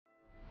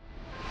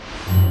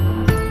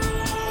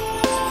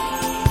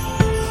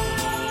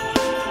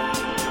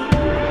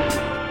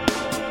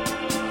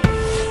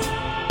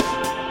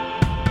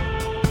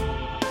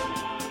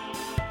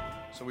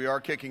are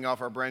kicking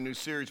off our brand new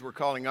series we're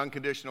calling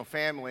Unconditional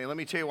Family. And let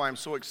me tell you why I'm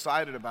so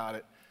excited about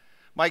it.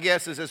 My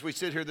guess is as we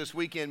sit here this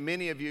weekend,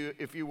 many of you,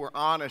 if you were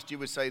honest, you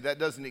would say that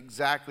doesn't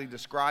exactly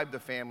describe the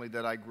family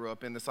that I grew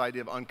up in, this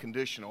idea of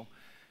unconditional.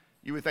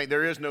 You would think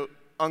there is no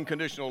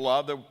unconditional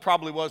love. There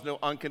probably was no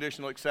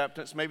unconditional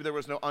acceptance. Maybe there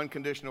was no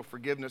unconditional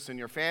forgiveness in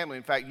your family.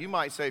 In fact, you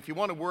might say, if you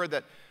want a word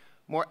that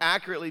more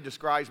accurately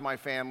describes my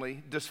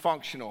family,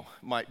 dysfunctional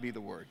might be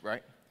the word,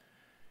 right?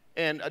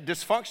 And a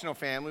dysfunctional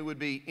family would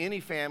be any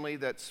family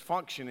that's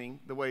functioning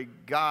the way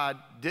God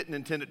didn't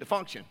intend it to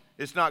function.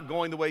 It's not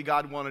going the way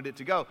God wanted it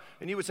to go.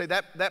 And you would say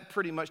that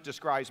pretty much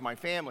describes my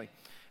family.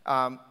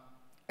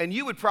 And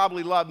you would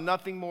probably love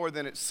nothing more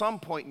than at some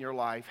point in your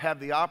life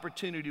have the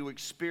opportunity to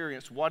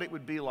experience what it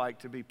would be like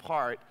to be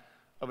part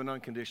of an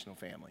unconditional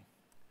family.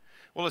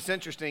 Well, it's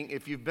interesting.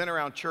 If you've been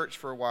around church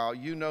for a while,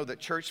 you know that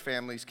church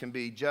families can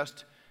be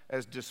just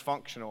as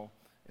dysfunctional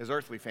as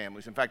earthly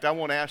families. In fact, I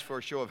won't ask for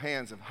a show of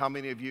hands of how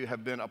many of you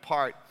have been a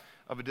part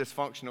of a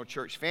dysfunctional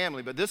church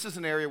family, but this is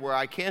an area where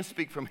I can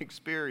speak from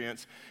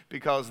experience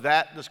because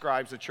that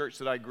describes the church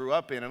that I grew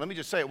up in. And let me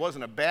just say, it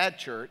wasn't a bad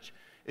church.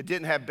 It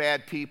didn't have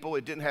bad people.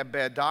 It didn't have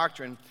bad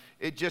doctrine.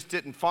 It just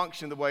didn't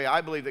function the way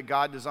I believe that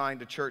God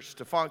designed the church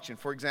to function.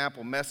 For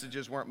example,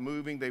 messages weren't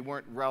moving. They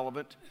weren't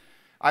relevant.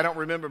 I don't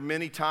remember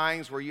many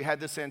times where you had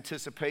this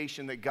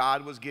anticipation that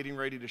God was getting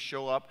ready to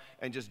show up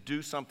and just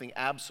do something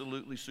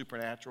absolutely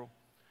supernatural.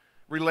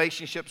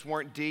 Relationships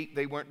weren't deep.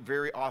 They weren't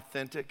very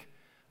authentic.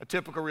 A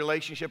typical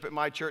relationship at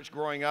my church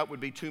growing up would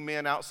be two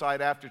men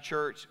outside after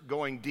church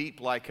going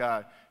deep like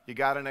you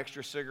got an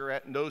extra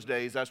cigarette. In those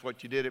days, that's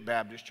what you did at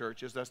Baptist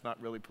churches. That's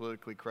not really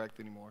politically correct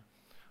anymore.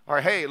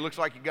 Or, hey, it looks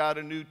like you got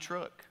a new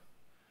truck.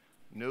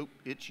 Nope,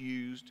 it's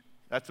used.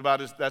 That's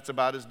about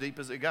as deep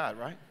as it got,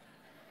 right?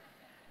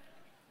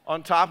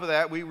 On top of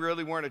that, we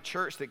really weren't a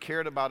church that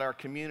cared about our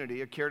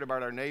community or cared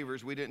about our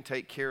neighbors. We didn't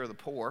take care of the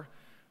poor.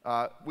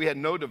 We had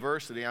no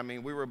diversity. I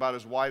mean, we were about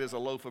as white as a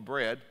loaf of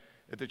bread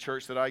at the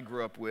church that I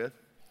grew up with.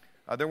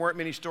 There weren't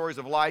many stories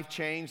of life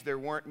change. There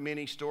weren't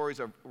many stories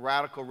of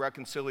radical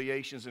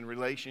reconciliations in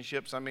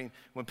relationships. I mean,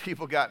 when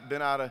people got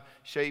bent out of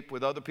shape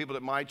with other people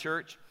at my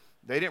church,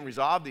 they didn't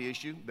resolve the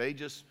issue. They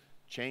just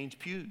changed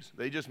pews.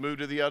 They just moved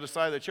to the other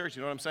side of the church.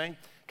 You know what I'm saying?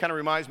 Kind of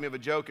reminds me of a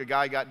joke. A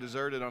guy got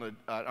deserted on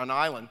an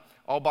island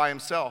all by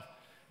himself.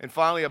 And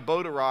finally, a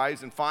boat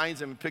arrives and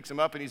finds him and picks him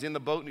up, and he's in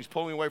the boat, and he's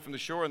pulling away from the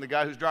shore, and the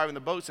guy who's driving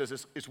the boat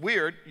says, it's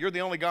weird. You're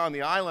the only guy on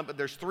the island, but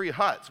there's 3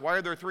 huts. Why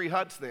are there 3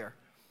 huts there?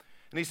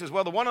 And he says,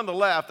 well, the one on the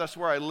left, that's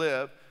where I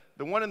live.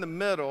 The one in the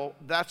middle,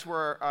 that's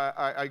where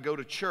I go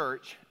to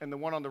church. And the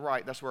one on the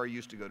right, that's where I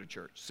used to go to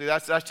church. See,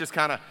 that's just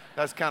kind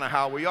of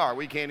how we are.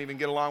 We can't even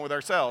get along with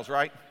ourselves,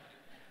 right?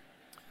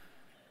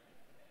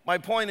 My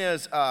point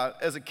is,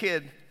 as a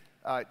kid,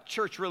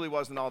 church really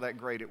wasn't all that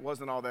great. It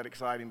wasn't all that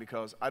exciting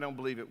because I don't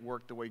believe it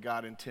worked the way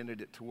God intended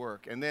it to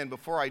work. And then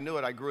before I knew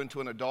it, I grew into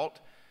an adult,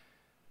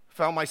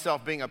 found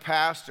myself being a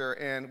pastor,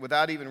 and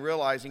without even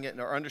realizing it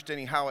or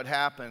understanding how it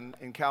happened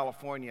in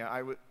California,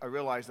 I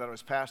realized that I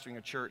was pastoring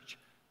a church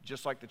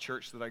just like the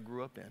church that I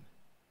grew up in.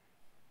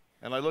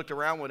 And I looked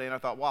around one day and I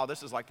thought, wow,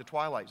 this is like the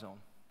Twilight Zone.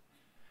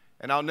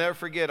 And I'll never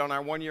forget, on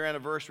our 1-year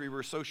anniversary, we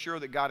were so sure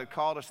that God had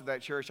called us to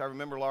that church. I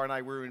remember Laura and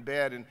I were in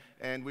bed,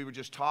 and we were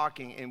just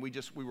talking, and we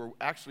were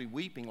actually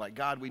weeping like,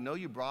 God, we know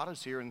you brought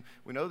us here, and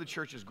we know the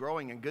church is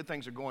growing, and good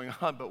things are going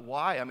on, but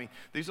why? I mean,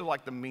 these are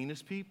like the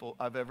meanest people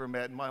I've ever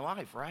met in my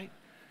life, right?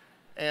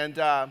 And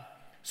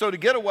so to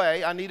get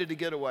away, I needed to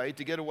get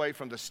away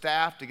from the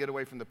staff, to get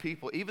away from the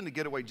people, even to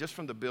get away just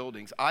from the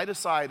buildings. I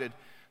decided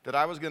that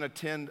I was going to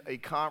attend a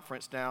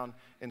conference down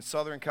in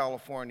Southern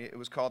California. It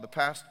was called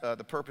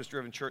the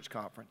Purpose-Driven Church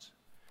Conference.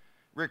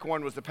 Rick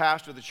Warren was the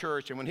pastor of the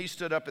church, and when he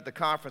stood up at the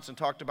conference and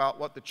talked about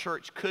what the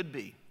church could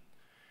be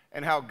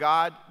and how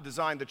God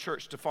designed the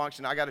church to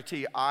function, I got to tell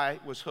you, I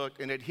was hooked,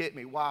 and it hit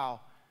me.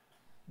 Wow,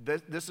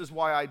 this is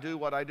why I do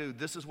what I do.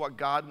 This is what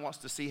God wants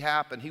to see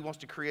happen. He wants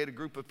to create a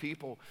group of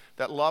people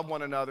that love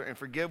one another and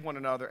forgive one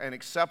another and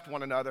accept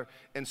one another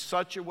in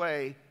such a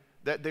way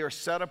that they are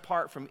set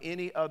apart from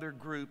any other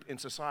group in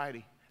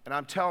society. And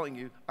I'm telling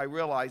you, I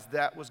realized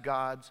that was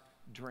God's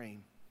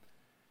dream.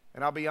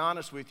 And I'll be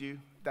honest with you,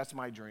 that's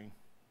my dream.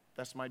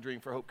 That's my dream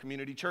for Hope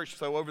Community Church.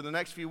 So over the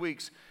next few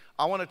weeks,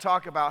 I want to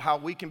talk about how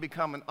we can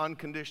become an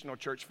unconditional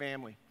church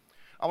family.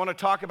 I want to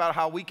talk about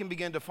how we can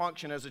begin to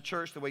function as a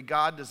church the way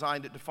God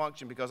designed it to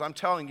function. Because I'm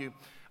telling you,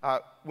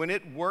 when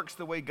it works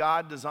the way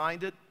God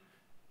designed it,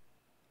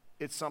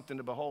 it's something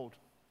to behold.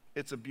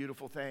 It's a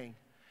beautiful thing.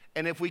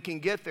 And if we can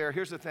get there,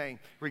 here's the thing.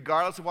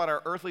 Regardless of what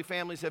our earthly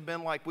families have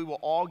been like, we will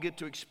all get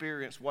to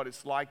experience what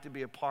it's like to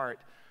be a part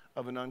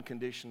of an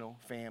unconditional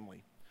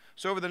family.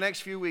 So over the next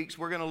few weeks,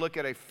 we're going to look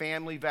at a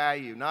family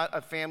value. Not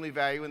a family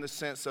value in the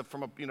sense of,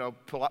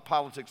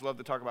 politics love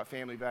to talk about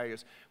family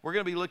values. We're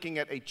going to be looking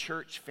at a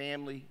church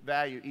family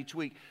value each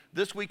week.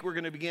 This week, we're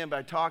going to begin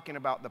by talking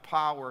about the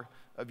power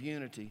of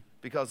unity.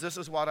 Because this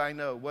is what I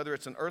know, whether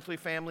it's an earthly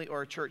family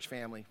or a church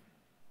family,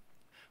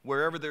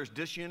 wherever there's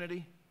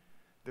disunity,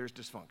 there's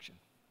dysfunction.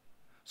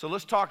 So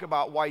let's talk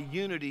about why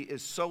unity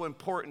is so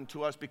important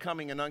to us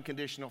becoming an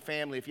unconditional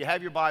family. If you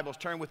have your Bibles,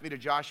 turn with me to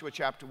Joshua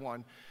chapter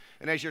 1.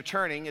 And as you're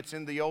turning, it's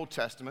in the Old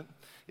Testament.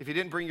 If you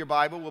didn't bring your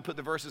Bible, we'll put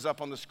the verses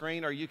up on the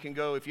screen, or you can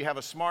go, if you have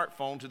a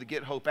smartphone, to the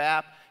Get Hope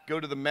app.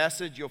 Go to the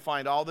message. You'll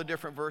find all the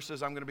different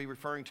verses I'm going to be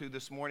referring to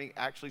this morning.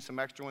 Actually, some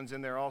extra ones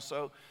in there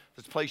also.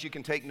 There's a place you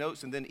can take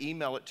notes and then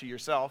email it to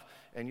yourself,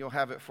 and you'll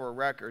have it for a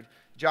record.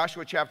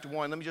 Joshua chapter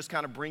 1, let me just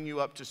kind of bring you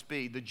up to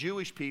speed. The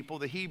Jewish people,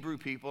 the Hebrew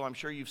people, I'm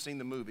sure you've seen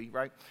the movie,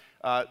 right?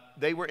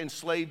 They were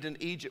enslaved in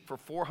Egypt for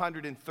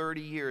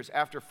 430 years.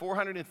 After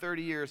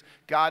 430 years,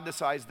 God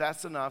decides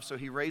that's enough, so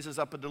he raises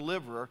up a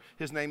deliverer.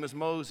 His name is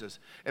Moses.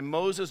 And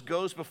Moses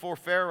goes before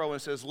Pharaoh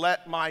and says,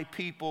 "Let my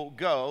people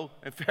go."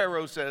 And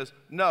Pharaoh says,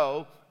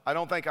 "No, I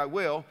don't think I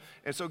will."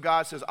 And so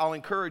God says, "I'll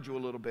encourage you a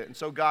little bit." And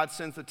so God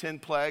sends the 10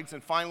 plagues.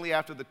 And finally,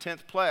 after the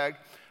 10th plague,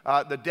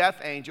 the death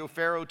angel,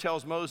 Pharaoh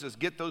tells Moses,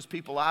 "Get those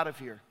people out of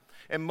here."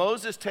 And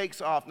Moses takes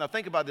off. Now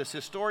think about this.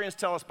 Historians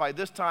tell us by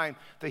this time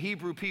the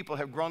Hebrew people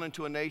have grown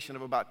into a nation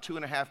of about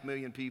 2.5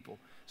 million people,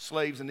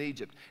 slaves in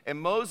Egypt.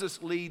 And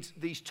Moses leads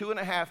these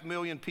 2.5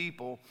 million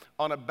people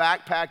on a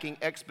backpacking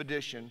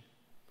expedition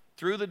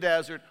through the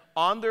desert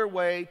on their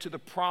way to the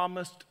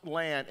promised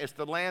land. It's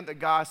the land that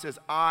God says,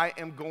 "I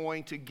am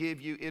going to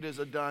give you." It is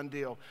a done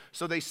deal.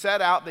 So they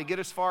set out. They get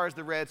as far as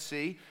the Red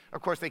Sea.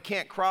 Of course, they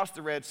can't cross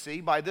the Red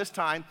Sea. By this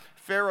time,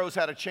 Pharaoh's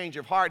had a change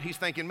of heart. He's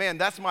thinking, man,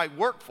 that's my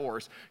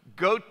workforce.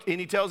 Go, and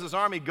he tells his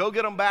army, go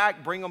get them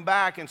back, bring them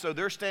back. And so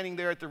they're standing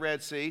there at the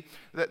Red Sea.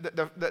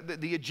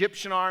 The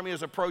Egyptian army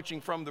is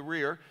approaching from the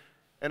rear.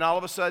 And all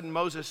of a sudden,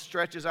 Moses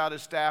stretches out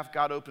his staff.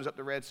 God opens up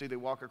the Red Sea. They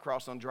walk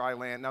across on dry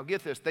land. Now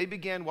get this. They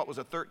began what was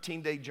a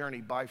 13-day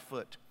journey by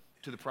foot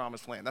to the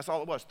promised land. That's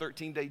all it was,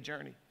 13-day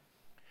journey.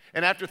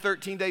 And after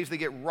 13 days, they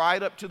get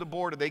right up to the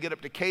border. They get up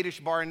to Kadesh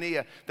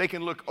Barnea. They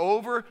can look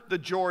over the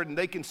Jordan.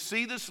 They can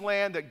see this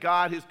land that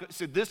God has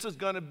said, "This is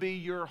going to be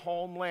your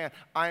homeland.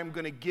 I am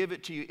going to give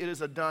it to you." It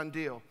is a done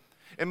deal.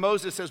 And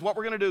Moses says, what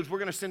we're going to do is we're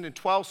going to send in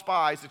 12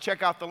 spies to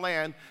check out the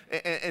land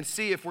and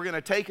see if we're going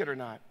to take it or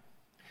not.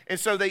 And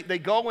so they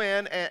go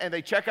in and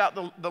they check out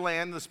the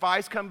land. The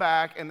spies come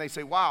back and they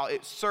say, wow,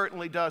 it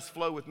certainly does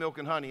flow with milk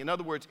and honey. In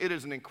other words, it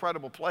is an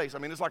incredible place. I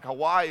mean, it's like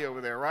Hawaii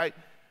over there, right?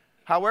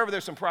 However,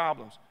 there's some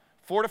problems.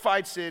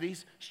 Fortified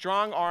cities,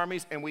 strong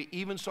armies, and we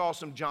even saw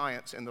some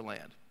giants in the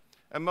land.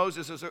 And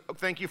Moses says,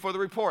 thank you for the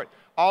report.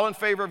 All in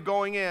favor of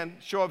going in,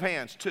 show of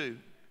hands, 2,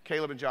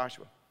 Caleb and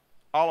Joshua.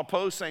 All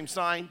opposed, same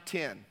sign,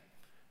 10.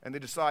 And they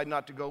decide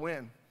not to go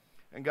in.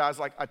 And God's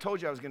like, I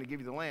told you I was going to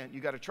give you the land.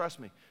 You got to trust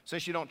me.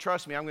 Since you don't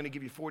trust me, I'm going to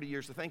give you 40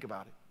 years to think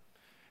about it.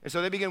 And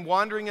so they begin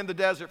wandering in the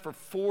desert for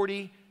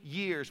 40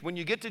 years. When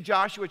you get to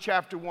Joshua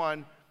chapter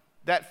 1,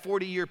 that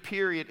 40-year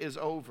period is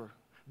over.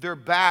 They're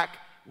back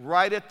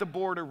right at the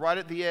border, right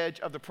at the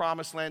edge of the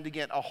promised land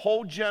again. A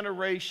whole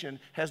generation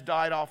has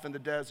died off in the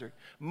desert.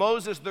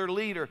 Moses, their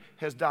leader,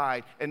 has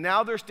died. And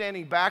now they're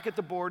standing back at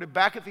the border,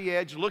 back at the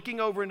edge, looking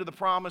over into the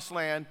promised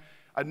land.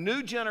 A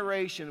new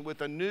generation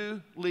with a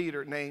new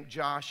leader named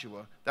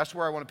Joshua. That's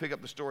where I want to pick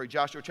up the story.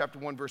 Joshua chapter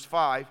 1, verse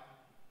 5.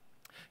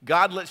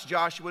 God lets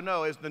Joshua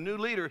know, as the new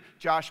leader,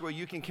 Joshua,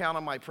 you can count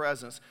on my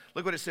presence.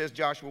 Look what it says,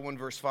 Joshua 1,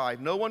 verse 5.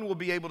 No one will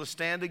be able to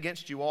stand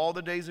against you all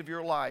the days of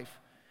your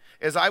life.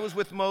 As I was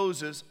with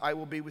Moses, I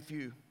will be with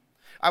you.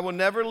 I will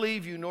never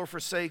leave you nor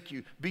forsake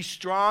you. Be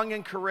strong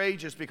and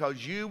courageous,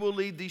 because you will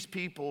lead these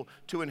people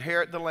to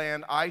inherit the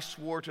land I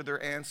swore to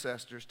their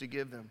ancestors to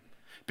give them.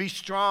 Be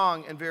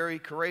strong and very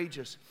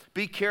courageous.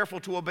 Be careful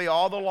to obey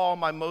all the law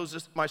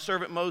my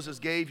servant Moses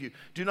gave you.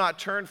 Do not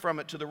turn from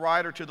it to the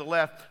right or to the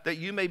left, that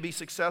you may be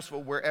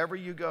successful wherever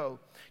you go.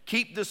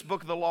 Keep this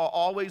book of the law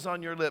always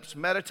on your lips.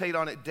 Meditate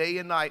on it day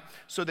and night,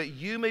 so that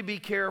you may be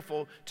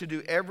careful to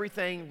do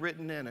everything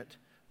written in it.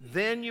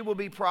 Then you will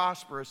be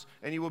prosperous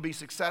and you will be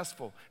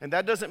successful. And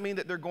that doesn't mean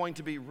that they're going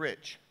to be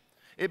rich.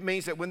 It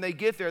means that when they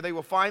get there, they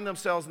will find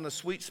themselves in the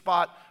sweet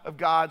spot of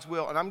God's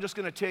will. And I'm just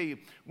going to tell you,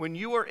 when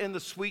you are in the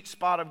sweet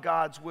spot of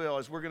God's will,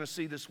 as we're going to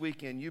see this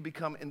weekend, you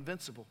become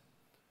invincible.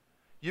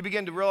 You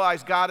begin to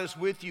realize God is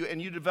with you,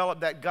 and you develop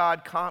that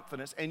God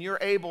confidence, and you're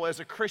able as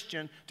a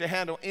Christian to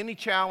handle any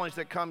challenge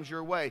that comes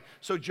your way.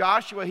 So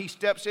Joshua, he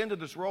steps into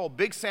this role,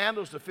 big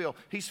sandals to fill.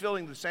 He's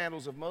filling the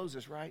sandals of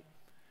Moses, right?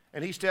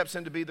 And he steps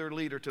in to be their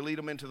leader, to lead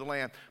them into the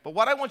land. But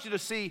what I want you to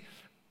see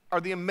are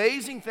the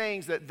amazing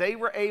things that they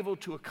were able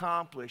to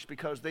accomplish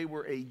because they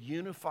were a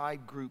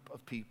unified group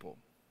of people.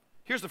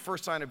 Here's the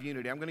first sign of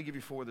unity. I'm going to give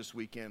you 4 this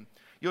weekend.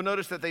 You'll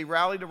notice that they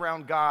rallied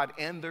around God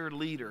and their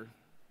leader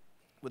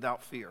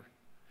without fear.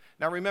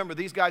 Now remember,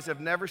 these guys have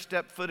never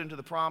stepped foot into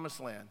the promised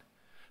land.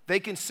 They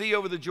can see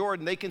over the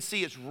Jordan. They can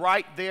see it's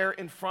right there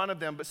in front of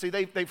them. But see,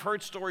 they've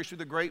heard stories through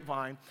the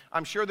grapevine.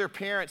 I'm sure their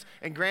parents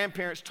and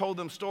grandparents told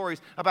them stories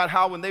about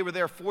how when they were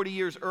there 40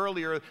 years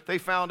earlier, they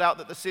found out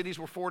that the cities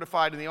were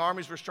fortified and the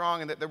armies were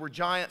strong and that there were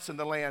giants in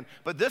the land.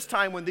 But this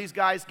time when these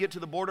guys get to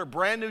the border,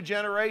 brand new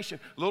generation,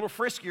 a little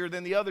friskier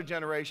than the other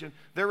generation,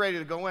 they're ready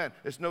to go in.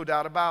 There's no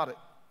doubt about it.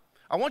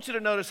 I want you to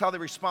notice how they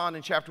respond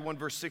in chapter 1,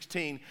 verse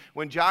 16,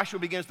 when Joshua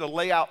begins to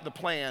lay out the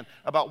plan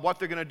about what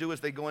they're going to do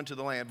as they go into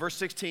the land. Verse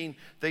 16,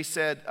 they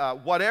said,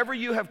 whatever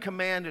you have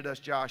commanded us,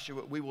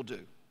 Joshua, we will do.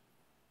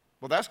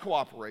 Well, that's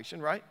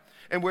cooperation, right?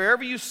 And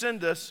wherever you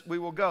send us, we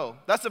will go.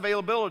 That's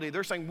availability.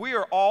 They're saying, we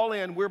are all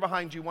in, we're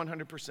behind you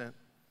 100%.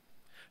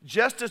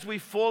 Just as we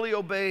fully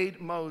obeyed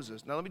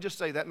Moses. Now, let me just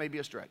say that may be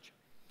a stretch.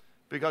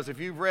 Because if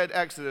you've read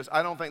Exodus,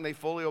 I don't think they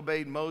fully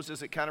obeyed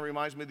Moses. It kind of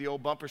reminds me of the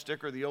old bumper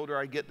sticker, the older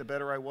I get, the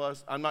better I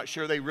was. I'm not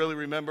sure they really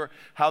remember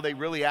how they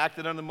really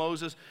acted under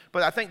Moses.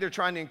 But I think they're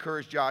trying to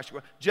encourage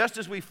Joshua. Just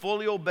as we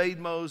fully obeyed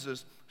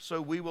Moses,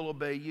 so we will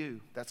obey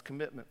you. That's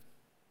commitment.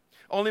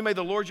 Only may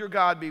the Lord your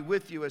God be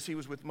with you as he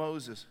was with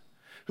Moses.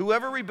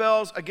 Whoever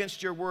rebels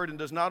against your word and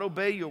does not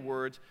obey your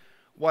words,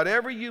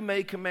 whatever you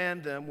may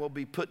command them will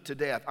be put to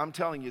death. I'm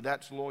telling you,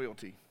 that's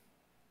loyalty.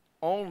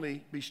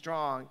 Only be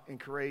strong and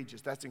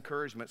courageous. That's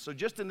encouragement. So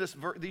just in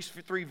these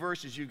 3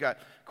 verses, you've got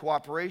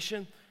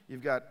cooperation,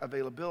 you've got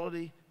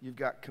availability, you've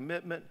got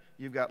commitment,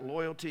 you've got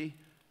loyalty,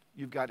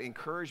 you've got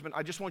encouragement.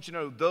 I just want you to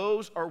know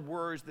those are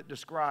words that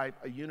describe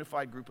a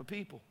unified group of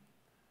people.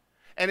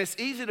 And it's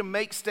easy to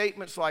make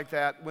statements like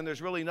that when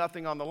there's really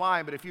nothing on the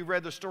line, but if you've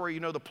read the story, you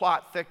know the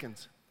plot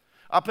thickens.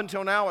 Up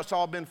until now, it's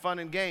all been fun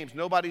and games.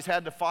 Nobody's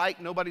had to fight.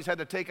 Nobody's had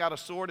to take out a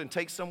sword and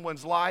take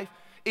someone's life.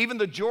 Even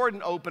the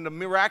Jordan opened, a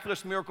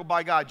miraculous miracle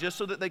by God, just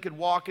so that they could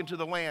walk into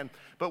the land.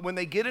 But when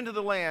they get into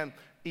the land,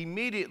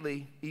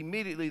 immediately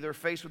they're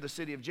faced with the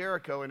city of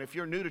Jericho. And if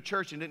you're new to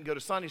church and didn't go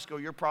to Sunday school,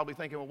 you're probably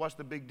thinking, well, what's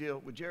the big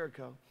deal with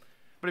Jericho?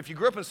 But if you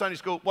grew up in Sunday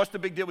school, what's the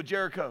big deal with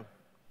Jericho?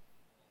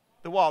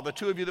 The wall. The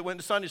 2 of you that went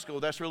to Sunday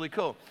school, that's really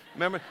cool.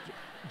 Remember,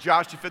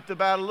 Joshua fit the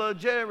battle of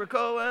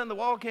Jericho and the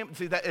wall came.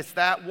 See, it's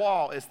that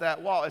wall. It's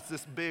that wall. It's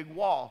this big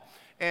wall.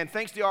 And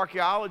thanks to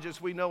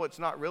archaeologists, we know it's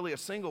not really a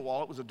single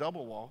wall. It was a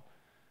double wall.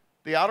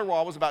 The outer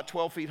wall was about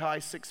 12 feet high,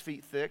 6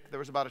 feet thick. There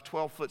was about a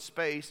 12-foot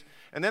space.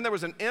 And then there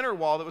was an inner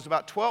wall that was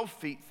about 12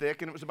 feet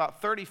thick, and it was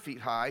about 30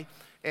 feet high.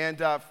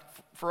 And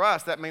for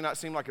us, that may not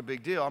seem like a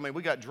big deal. I mean,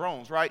 we got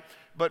drones, right?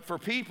 But for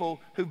people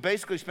who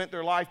basically spent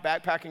their life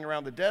backpacking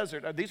around the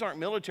desert, these aren't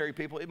military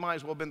people. It might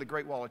as well have been the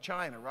Great Wall of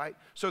China, right?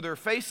 So they're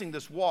facing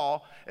this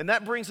wall. And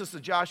that brings us to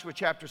Joshua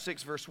chapter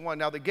 6, verse 1.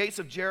 Now, the gates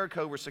of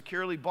Jericho were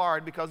securely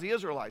barred because of the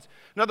Israelites.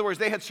 In other words,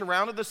 they had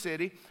surrounded the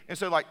city. And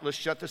so, let's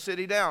shut the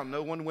city down.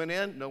 No one went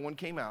in, no one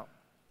came out.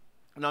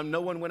 Now,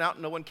 no one went out,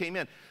 no one came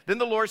in. Then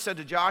the Lord said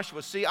to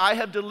Joshua, see, I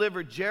have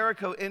delivered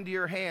Jericho into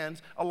your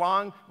hands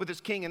along with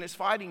its king and its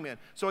fighting men.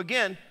 So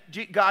again,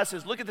 God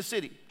says, look at the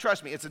city.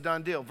 Trust me, it's a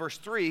done deal. Verse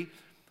 3,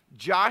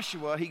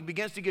 Joshua, he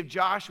begins to give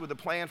Joshua the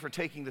plan for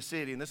taking the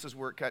city. And this is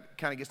where it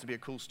kind of gets to be a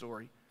cool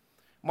story.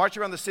 March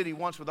around the city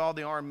once with all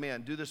the armed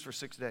men. Do this for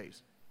 6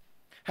 days.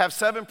 Have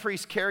 7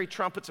 priests carry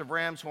trumpets of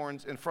ram's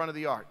horns in front of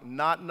the ark.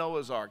 Not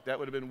Noah's ark. That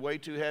would have been way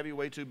too heavy,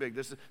 way too big.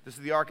 This is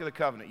the Ark of the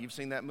Covenant. You've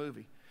seen that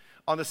movie.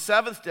 On the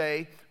 7th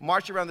day,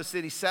 march around the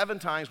city 7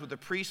 times with the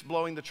priests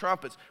blowing the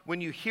trumpets. When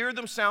you hear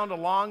them sound a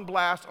long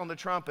blast on the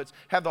trumpets,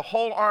 have the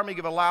whole army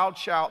give a loud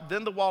shout.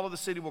 Then the wall of the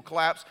city will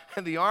collapse,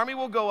 and the army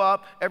will go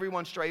up,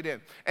 everyone straight in.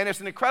 And it's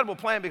an incredible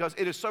plan because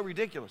it is so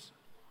ridiculous.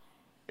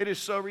 It is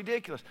so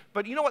ridiculous.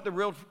 But you know what the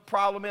real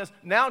problem is?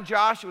 Now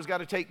Joshua's got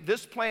to take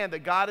this plan that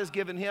God has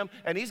given him,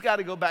 and he's got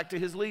to go back to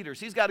his leaders.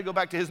 He's got to go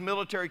back to his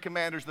military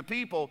commanders, the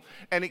people,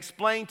 and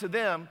explain to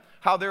them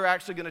how they're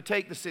actually going to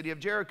take the city of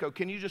Jericho.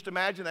 Can you just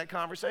imagine that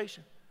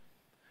conversation?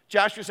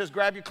 Joshua says,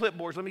 grab your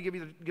clipboards. Let me give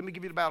you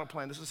the battle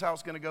plan. This is how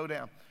it's going to go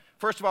down.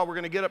 First of all, we're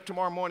going to get up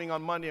tomorrow morning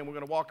on Monday, and we're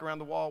going to walk around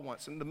the wall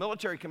once. And the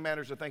military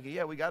commanders are thinking,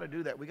 yeah, we got to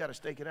do that. We got to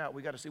stake it out.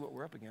 We got to see what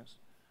we're up against.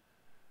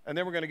 And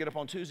then we're going to get up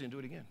on Tuesday and do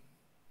it again.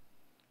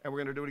 And we're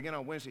going to do it again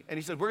on Wednesday. And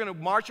he said, we're going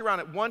to march around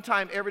at one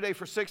time every day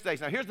for 6 days.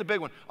 Now, here's the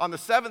big one. On the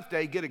 7th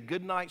day, get a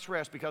good night's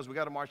rest because we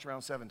got to march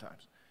around 7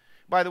 times.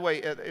 By the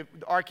way,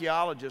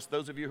 archaeologists,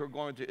 those of you who are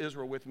going to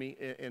Israel with me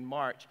in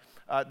March,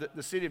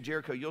 the city of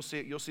Jericho, you'll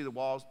see the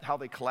walls, how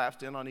they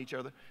collapsed in on each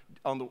other,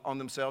 on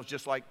themselves,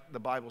 just like the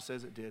Bible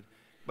says it did.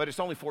 But it's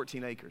only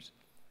 14 acres.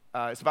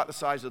 It's about the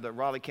size of the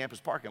Raleigh campus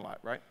parking lot,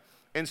 right?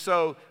 And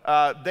so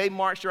they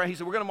marched around. He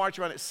said, we're going to march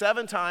around it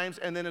 7 times,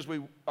 and then as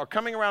we are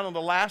coming around on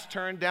the last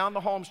turn down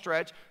the home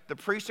stretch, the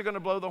priests are going to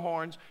blow the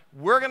horns.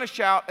 We're going to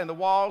shout, and the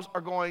walls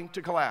are going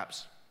to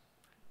collapse.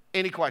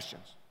 Any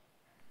questions?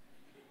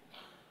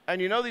 And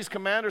you know these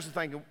commanders are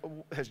thinking,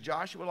 has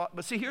Joshua...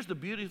 But see, here's the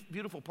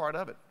beautiful part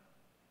of it.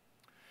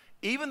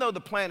 Even though the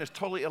plan is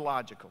totally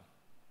illogical,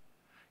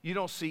 you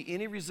don't see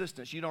any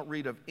resistance. You don't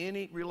read of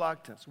any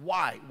reluctance.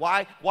 Why?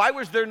 Why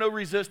was there no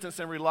resistance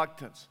and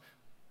reluctance?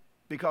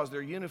 Because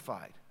they're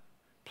unified.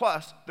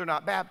 Plus, they're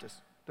not Baptists.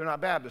 They're not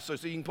Baptists. So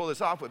you can pull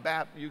this off with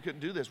Baptists. You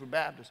couldn't do this with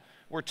Baptists.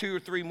 Where 2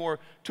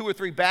 or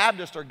 3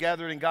 Baptists are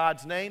gathered in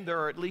God's name, there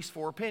are at least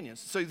 4 opinions.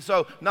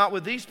 So not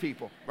with these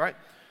people, right?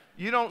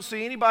 You don't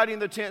see anybody in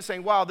the tent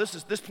saying, wow,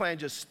 this plan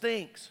just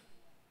stinks.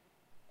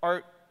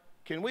 Or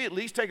can we at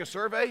least take a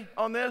survey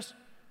on this?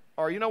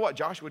 Or you know what,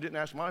 Joshua didn't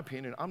ask my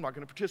opinion. I'm not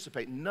going to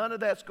participate. None of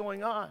that's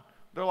going on.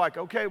 They're like,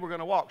 okay, we're going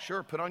to walk.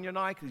 Sure, put on your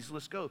Nikes.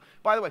 Let's go.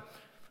 By the way,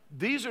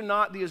 These are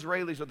not the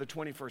Israelis of the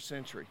 21st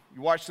century.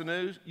 You watch the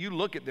news, you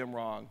look at them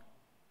wrong,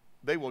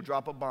 they will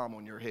drop a bomb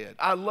on your head.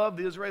 I love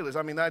the Israelis.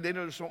 I mean, they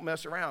just don't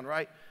mess around,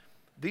 right?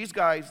 These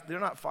guys, they're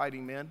not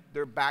fighting men.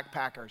 They're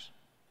backpackers.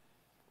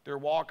 They're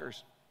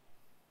walkers.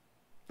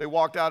 They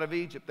walked out of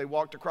Egypt. They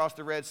walked across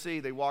the Red Sea.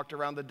 They walked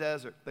around the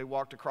desert. They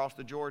walked across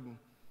the Jordan.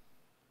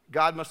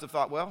 God must have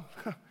thought, well,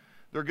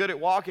 they're good at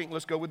walking.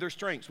 Let's go with their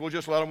strengths. We'll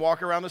just let them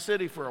walk around the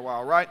city for a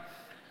while, right?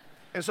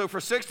 And so for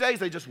 6 days,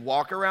 they just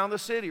walk around the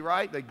city,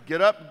 right? They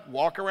get up,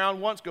 walk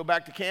around once, go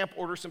back to camp,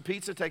 order some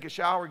pizza, take a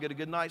shower, get a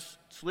good night's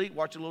sleep,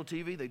 watch a little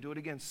TV. They do it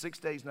again. 6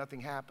 days,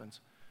 nothing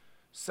happens.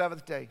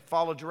 7th day,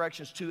 follow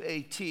directions to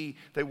a T.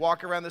 They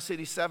walk around the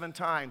city 7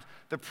 times.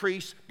 The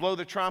priests blow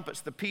the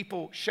trumpets. The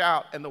people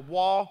shout, and the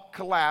wall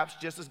collapsed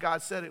just as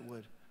God said it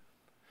would.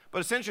 But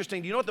it's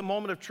interesting. Do you know what the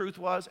moment of truth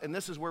was? And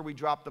this is where we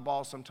drop the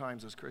ball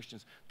sometimes as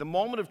Christians. The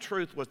moment of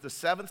truth was the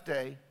 7th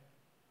day,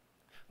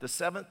 the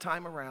 7th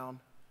time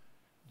around,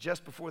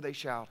 just before they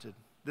shouted.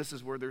 This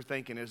is where they're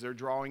thinking as they're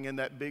drawing in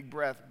that big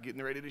breath,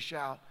 getting ready to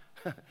shout.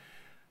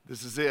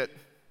 This is it.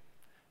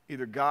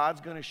 Either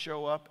God's going to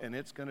show up and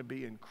it's going to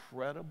be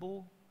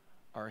incredible,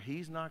 or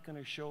he's not going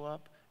to show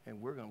up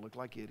and we're going to look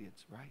like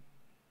idiots, right?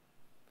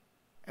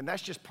 And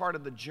that's just part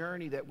of the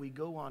journey that we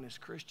go on as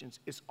Christians.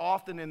 It's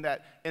often in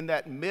that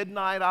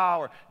midnight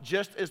hour,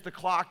 just as the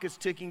clock is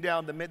ticking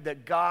down,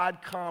 that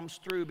God comes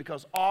through,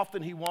 because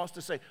often he wants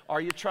to say,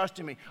 are you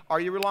trusting me? Are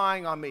you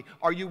relying on me?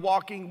 Are you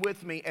walking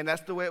with me? And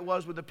that's the way it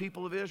was with the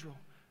people of Israel.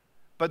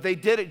 But they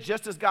did it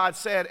just as God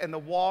said, and the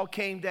wall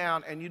came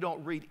down, and you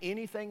don't read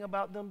anything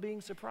about them being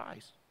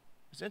surprised.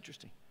 It's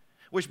interesting.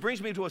 Which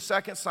brings me to a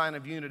second sign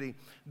of unity.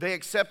 They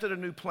accepted a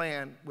new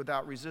plan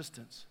without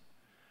resistance.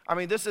 I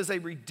mean, this is a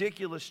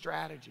ridiculous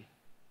strategy.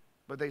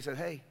 But they said,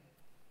 hey,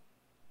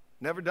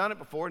 never done it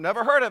before,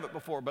 never heard of it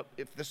before, but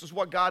if this is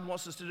what God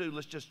wants us to do,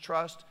 let's just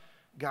trust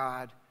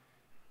God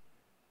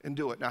and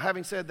do it. Now,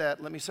 having said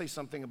that, let me say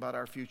something about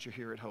our future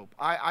here at Hope.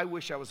 I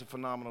wish I was a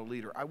phenomenal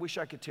leader. I wish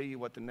I could tell you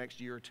what the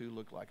next year or two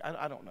look like.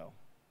 I don't know.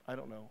 I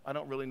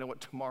don't really know what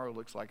tomorrow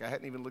looks like. I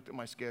hadn't even looked at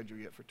my schedule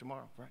yet for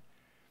tomorrow, right?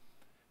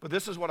 But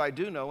this is what I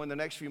do know. In the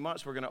next few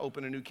months, we're going to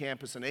open a new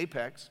campus in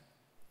Apex.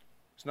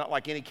 It's not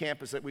like any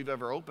campus that we've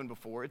ever opened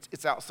before.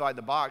 It's outside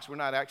the box. We're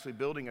not actually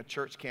building a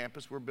church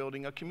campus. We're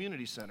building a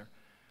community center.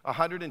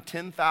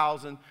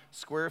 110,000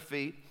 square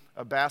feet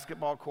of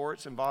basketball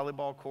courts and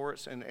volleyball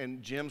courts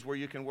and gyms where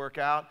you can work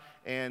out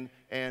and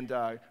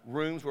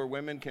rooms where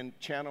women can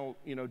channel,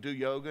 do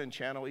yoga and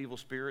channel evil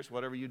spirits,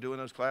 whatever you do in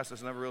those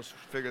classes. Never really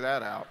figure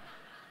that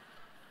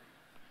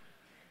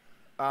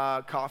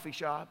out. Coffee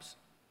shops.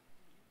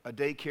 A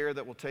daycare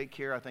that will take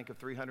care, I think, of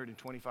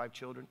 325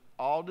 children,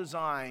 all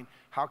designed,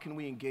 how can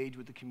we engage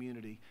with the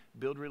community,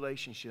 build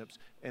relationships,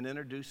 and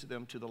introduce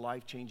them to the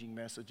life-changing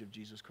message of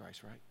Jesus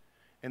Christ, right?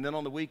 And then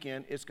on the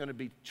weekend, it's going to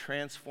be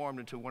transformed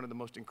into one of the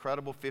most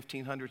incredible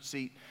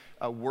 1,500-seat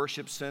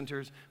worship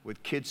centers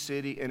with Kids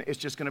City, and it's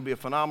just going to be a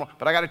phenomenal.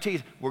 But I got to tell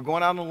you, we're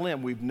going out on a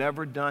limb. We've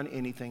never done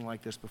anything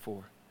like this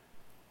before.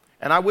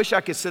 And I wish I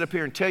could sit up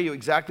here and tell you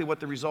exactly what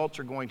the results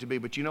are going to be.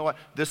 But you know what?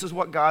 This is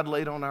what God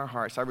laid on our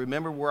hearts. I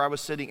remember where I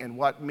was sitting and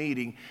what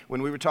meeting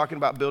when we were talking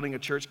about building a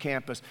church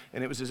campus.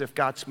 And it was as if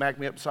God smacked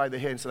me upside the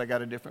head and said, I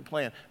got a different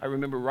plan. I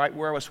remember right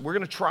where I was. We're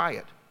going to try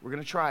it. We're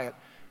going to try it.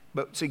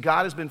 But see,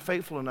 God has been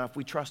faithful enough.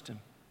 We trust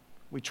him.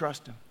 We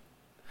trust him.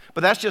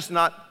 But that's just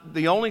not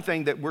the only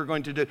thing that we're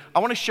going to do. I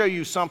want to show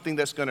you something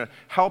that's going to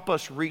help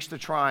us reach the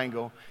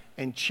triangle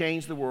and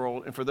change the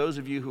world. And for those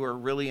of you who are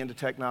really into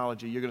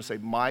technology, you're going to say,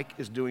 Mike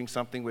is doing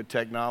something with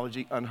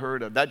technology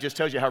unheard of. That just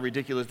tells you how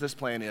ridiculous this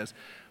plan is.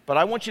 But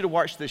I want you to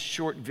watch this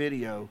short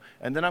video,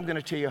 and then I'm going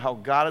to tell you how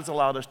God has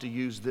allowed us to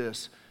use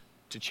this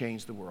to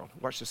change the world.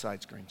 Watch the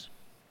side screens.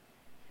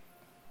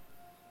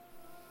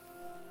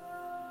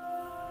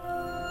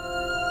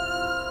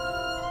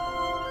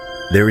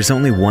 There is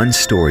only one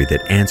story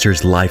that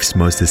answers life's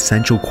most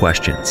essential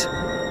questions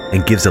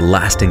and gives a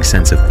lasting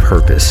sense of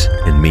purpose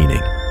and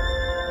meaning.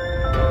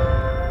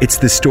 It's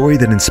the story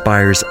that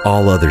inspires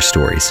all other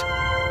stories.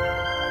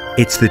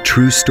 It's the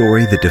true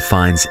story that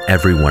defines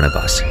every one of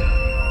us.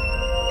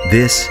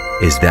 This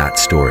is that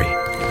story.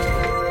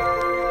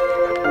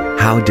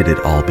 How did it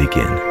all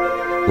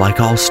begin?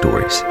 Like all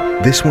stories,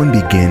 this one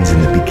begins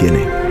in the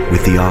beginning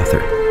with the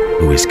author,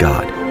 who is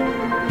God.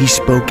 He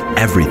spoke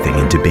everything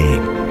into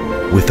being.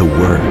 With a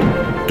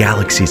word,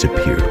 galaxies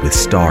appeared with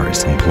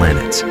stars and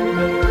planets.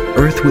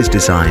 Earth was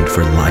designed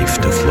for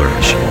life to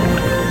flourish.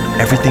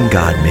 Everything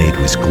God made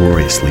was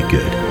gloriously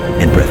good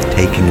and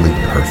breathtakingly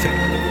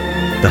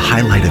perfect. The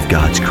highlight of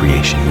God's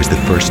creation was the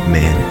first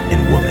man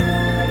and woman,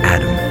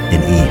 Adam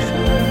and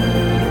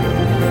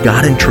Eve.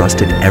 God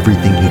entrusted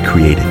everything he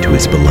created to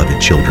his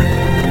beloved children,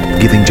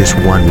 giving just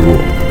one rule.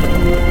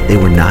 They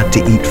were not to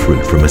eat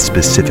fruit from a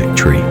specific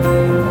tree.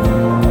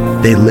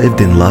 They lived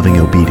in loving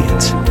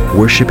obedience,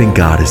 worshiping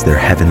God as their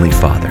heavenly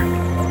Father,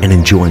 and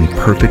enjoying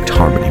perfect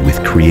harmony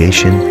with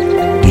creation,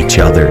 each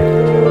other,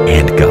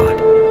 and God.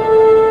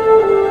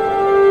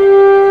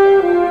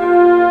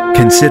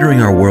 Considering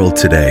our world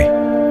today,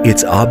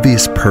 It's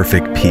obvious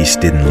perfect peace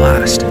didn't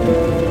last.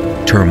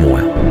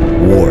 Turmoil,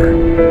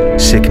 war,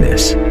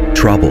 sickness,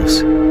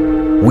 troubles.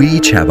 We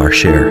each have our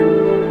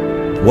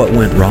share. What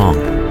went wrong?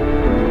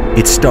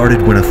 It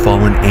started when a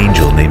fallen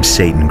angel named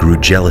Satan grew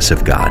jealous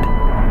of God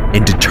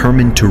and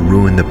determined to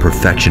ruin the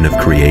perfection of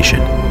creation.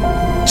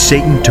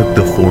 Satan took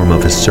the form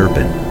of a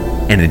serpent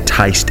and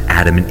enticed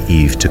Adam and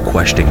Eve to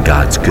question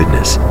God's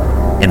goodness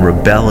and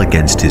rebel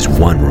against his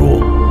one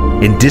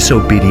rule. In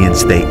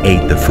disobedience, they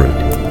ate the fruit,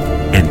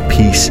 and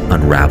peace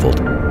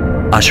unraveled,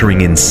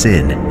 ushering in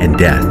sin and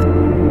death,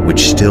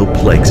 which still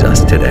plagues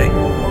us today.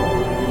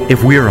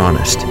 If we are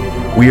honest,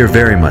 we are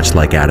very much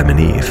like Adam and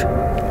Eve.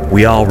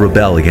 We all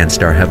rebel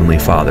against our Heavenly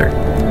Father,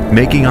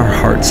 making our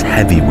hearts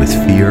heavy with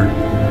fear,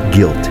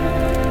 guilt,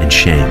 and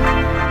shame.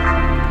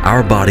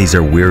 Our bodies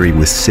are weary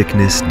with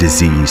sickness,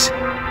 disease,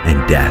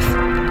 and death.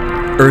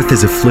 Earth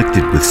is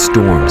afflicted with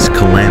storms,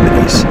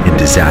 calamities, and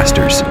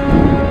disasters.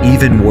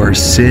 Even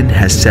worse, sin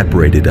has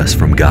separated us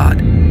from God,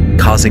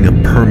 causing a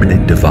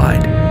permanent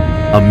divide,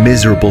 a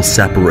miserable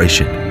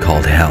separation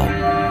called hell.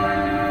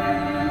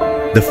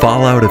 The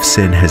fallout of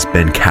sin has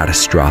been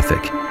catastrophic.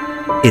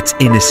 It's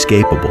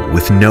inescapable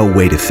with no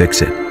way to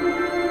fix it,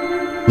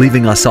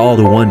 leaving us all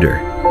to wonder,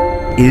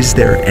 is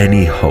there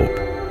any hope?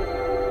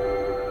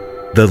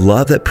 The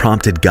love that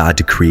prompted God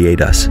to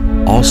create us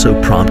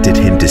also prompted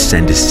him to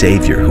send a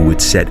Savior who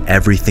would set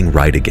everything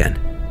right again.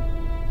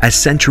 As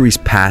centuries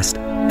passed,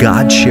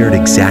 God shared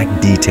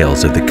exact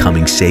details of the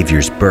coming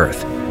Savior's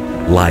birth,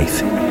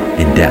 life,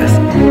 and death.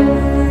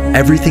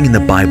 Everything in the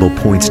Bible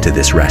points to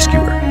this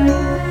rescuer.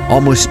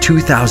 Almost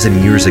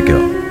 2,000 years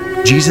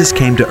ago, Jesus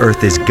came to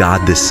earth as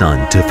God the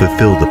Son to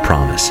fulfill the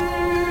promise.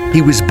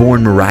 He was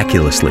born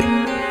miraculously,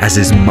 as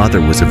his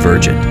mother was a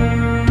virgin.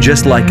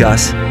 Just like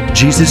us,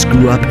 Jesus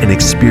grew up and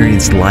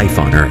experienced life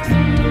on earth.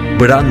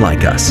 But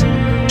unlike us,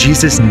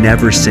 Jesus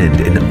never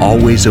sinned and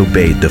always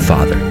obeyed the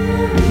Father.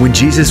 When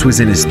Jesus was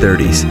in his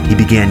 30s, he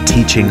began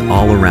teaching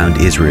all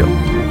around Israel,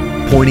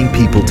 pointing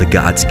people to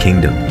God's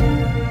kingdom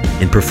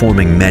and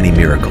performing many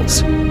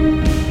miracles.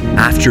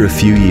 After a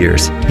few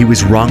years, he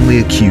was wrongly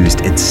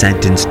accused and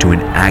sentenced to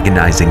an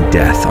agonizing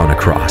death on a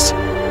cross.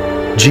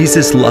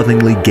 Jesus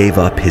lovingly gave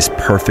up his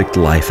perfect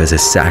life as a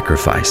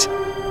sacrifice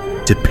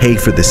to pay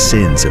for the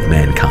sins of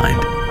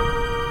mankind.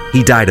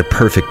 He died a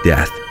perfect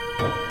death,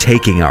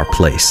 taking our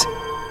place,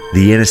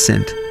 the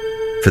innocent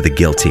for the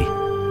guilty.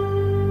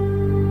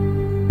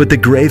 But the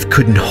grave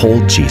couldn't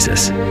hold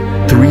Jesus.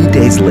 3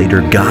 days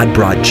later, God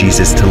brought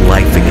Jesus to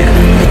life again.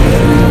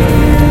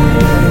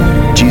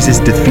 Jesus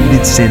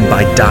defeated sin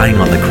by dying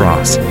on the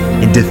cross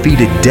and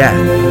defeated death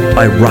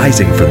by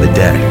rising from the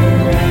dead.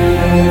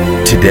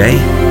 Today,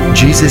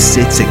 Jesus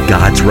sits at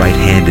God's right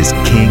hand as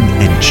King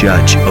and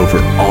Judge over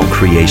all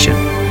creation.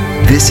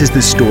 This is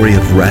the story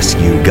of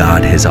rescue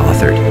God has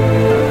authored.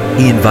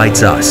 He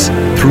invites us,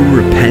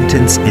 through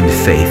repentance and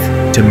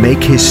faith, to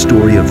make his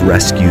story of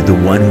rescue the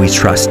one we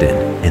trust in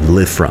and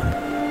live from.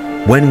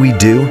 When we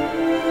do,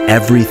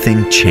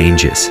 everything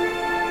changes.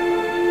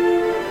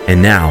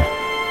 And now,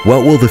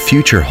 what will the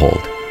future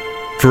hold?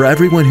 For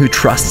everyone who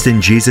trusts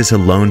in Jesus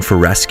alone for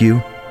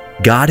rescue,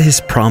 God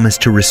has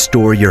promised to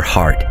restore your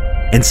heart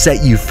and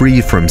set you free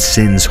from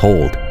sin's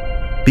hold.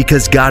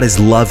 Because God is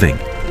loving,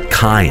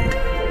 kind,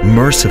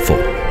 merciful,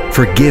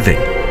 forgiving,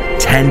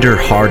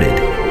 tender-hearted,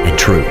 and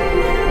true.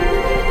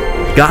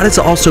 God has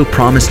also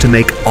promised to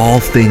make all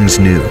things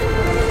new.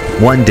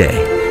 One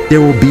day, there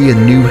will be a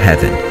new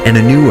heaven and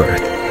a new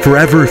earth,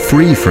 forever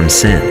free from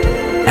sin.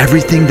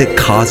 Everything that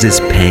causes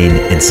pain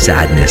and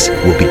sadness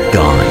will be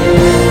gone.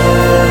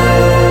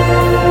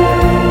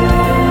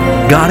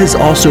 God has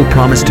also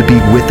promised to be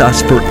with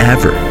us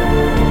forever.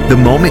 The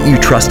moment you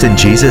trust in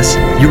Jesus,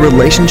 your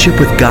relationship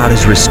with God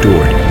is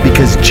restored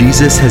because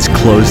Jesus has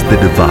closed the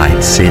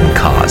divide sin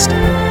caused.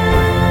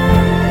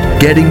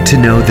 Getting to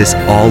know this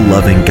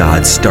all-loving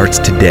God starts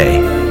today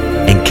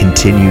and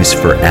continues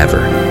forever.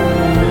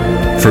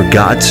 For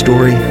God's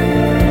story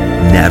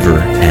never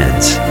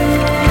ends.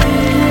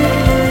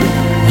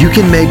 You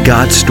can make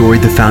God's story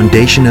the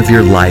foundation of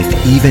your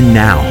life even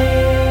now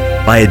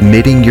by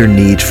admitting your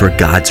need for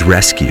God's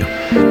rescue,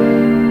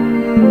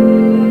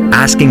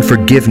 asking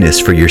forgiveness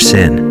for your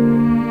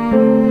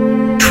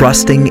sin,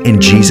 trusting in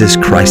Jesus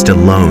Christ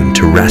alone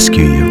to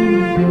rescue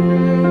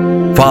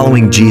you,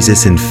 following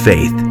Jesus in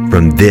faith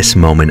from this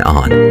moment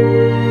on.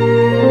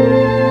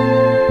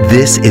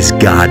 This is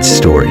God's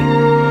story.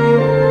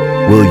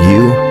 Will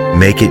you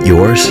make it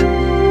yours?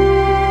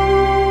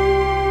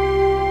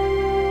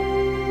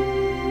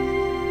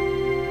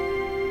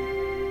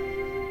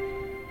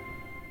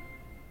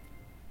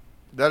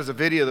 That is a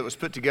video that was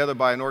put together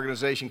by an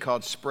organization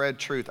called Spread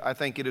Truth. I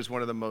think it is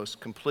one of the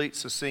most complete,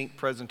 succinct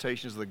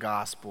presentations of the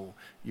gospel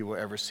you will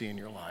ever see in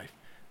your life.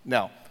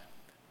 Now,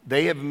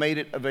 they have made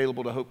it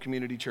available to Hope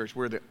Community Church.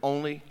 We're the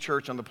only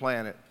church on the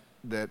planet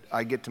that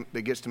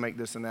gets to make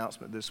this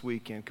announcement this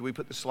weekend. Can we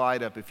put the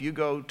slide up? If you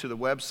go to the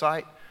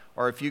website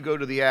or if you go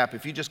to the app,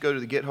 if you just go to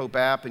the Get Hope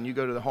app and you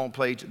go to the home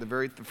page,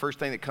 the first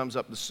thing that comes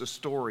up is the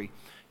story.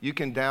 you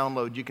can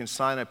download, you can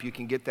sign up, you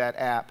can get that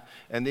app,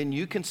 and then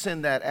you can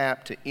send that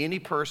app to any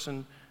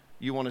person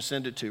you want to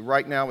send it to.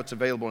 Right now it's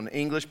available in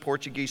English,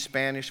 Portuguese,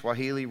 Spanish,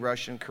 Swahili,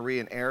 Russian,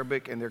 Korean,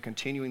 Arabic, and they're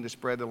continuing to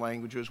spread the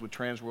languages with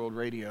Trans World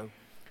Radio.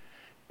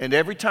 And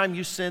every time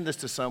you send this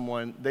to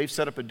someone, they've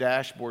set up a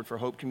dashboard for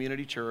Hope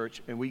Community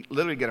Church, and we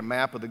literally get a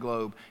map of the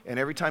globe, and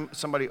every time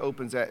somebody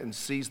opens that and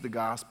sees the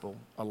gospel,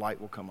 a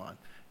light will come on.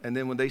 And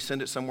then when they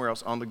send it somewhere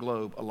else on the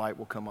globe, a light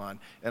will come on.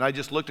 And I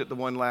just looked at the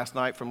one last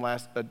night from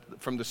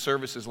the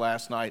services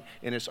last night,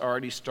 and it's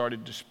already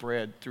started to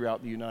spread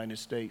throughout the United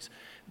States.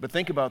 But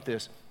think about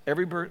this.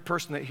 Every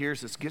person that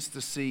hears this gets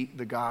to see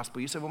the gospel.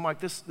 You say, well, Mike,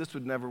 this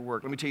would never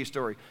work. Let me tell you a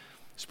story.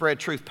 Spread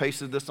Truth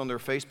pasted this on their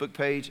Facebook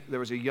page.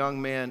 There was a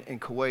young man in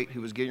Kuwait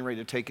who was getting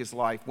ready to take his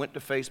life, went to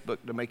Facebook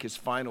to make his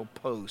final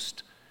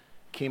post,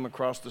 came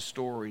across the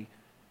story,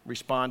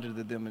 responded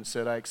to them and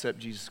said, I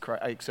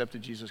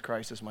accepted Jesus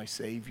Christ as my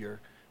Savior.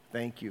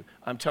 Thank you.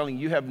 I'm telling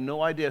you, you have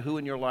no idea who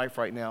in your life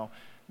right now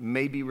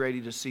may be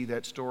ready to see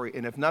that story.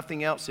 And if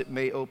nothing else, it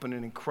may open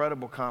an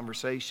incredible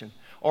conversation.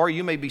 Or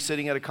you may be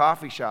sitting at a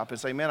coffee shop and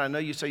say, man, I know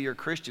you say you're a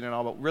Christian and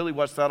all, but really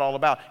what's that all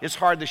about? It's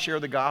hard to share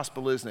the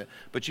gospel, isn't it?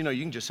 But you know,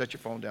 you can just set your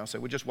phone down and say,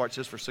 well, just watch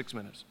this for 6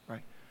 minutes,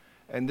 right?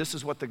 And this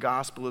is what the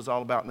gospel is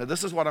all about. Now,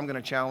 this is what I'm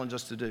going to challenge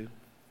us to do.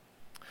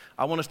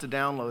 I want us to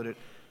download it.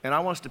 And I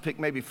want us to pick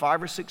maybe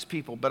 5 or 6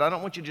 people, but I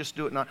don't want you to just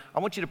do it now. I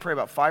want you to pray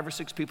about 5 or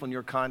 6 people in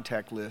your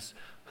contact list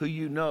who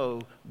you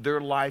know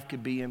their life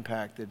could be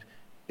impacted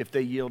if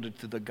they yielded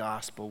to the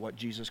gospel, what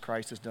Jesus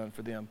Christ has done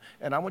for them.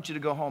 And I want you to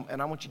go home,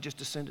 and I want you just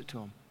to send it to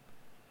them.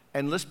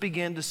 And let's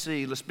begin to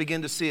see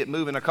it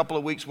move. In a couple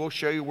of weeks, we'll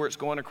show you where it's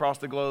going across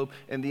the globe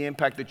and the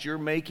impact that you're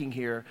making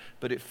here,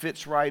 but it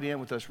fits right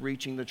in with us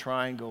reaching the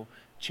triangle,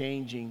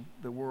 changing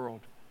the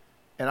world.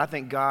 And I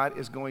think God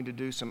is going to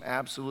do some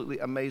absolutely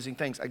amazing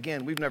things.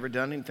 Again, we've never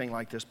done anything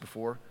like this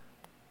before.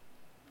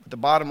 But the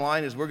bottom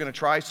line is we're going to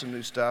try some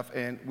new stuff,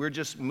 and we're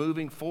just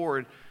moving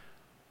forward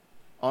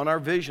on our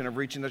vision of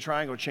reaching the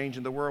triangle,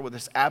 changing the world with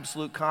this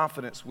absolute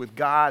confidence with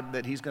God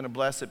that He's going to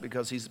bless it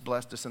because He's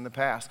blessed us in the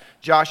past.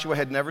 Joshua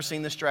had never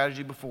seen this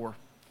strategy before,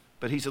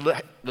 but he said,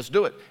 let's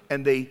do it.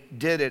 And they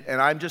did it. And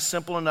I'm just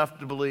simple enough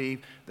to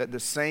believe that the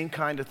same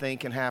kind of thing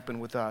can happen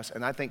with us.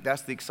 And I think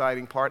that's the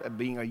exciting part of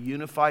being a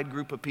unified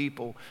group of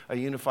people, a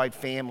unified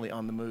family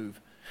on the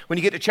move. When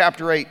you get to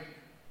chapter 8,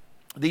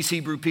 these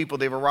Hebrew people,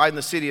 they've arrived in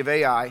the city of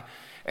Ai,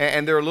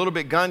 and they're a little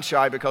bit gun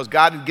shy because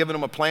God had given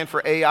them a plan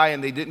for Ai,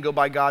 and they didn't go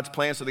by God's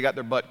plan, so they got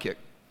their butt kicked.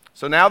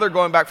 So now they're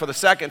going back for the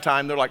second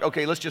time. They're like,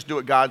 okay, let's just do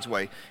it God's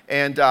way.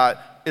 And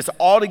it's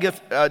all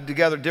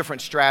together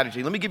different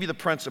strategy. Let me give you the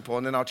principle,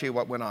 and then I'll tell you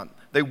what went on.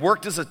 They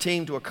worked as a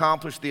team to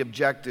accomplish the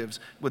objectives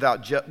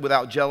without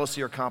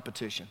jealousy or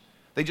competition.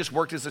 They just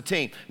worked as a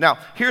team. Now,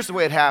 here's the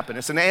way it happened.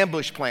 It's an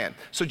ambush plan.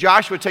 So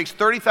Joshua takes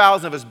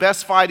 30,000 of his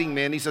best fighting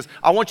men. He says,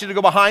 I want you to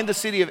go behind the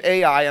city of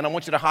Ai, and I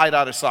want you to hide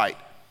out of sight.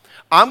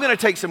 I'm going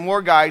to take some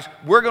more guys.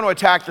 We're going to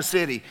attack the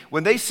city.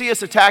 When they see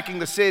us attacking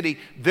the city,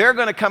 they're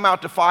going to come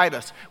out to fight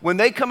us. When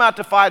they come out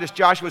to fight us,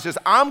 Joshua says,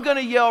 I'm going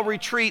to yell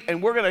retreat,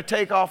 and we're going to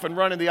take off and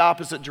run in the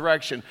opposite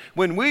direction.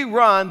 When we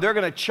run, they're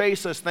going to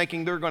chase us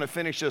thinking they're going to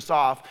finish us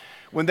off.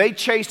 When they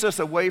chase us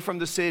away from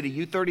the city,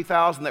 you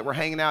 30,000 that were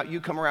hanging out, you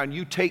come around,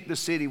 you take the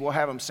city, we'll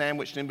have them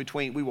sandwiched in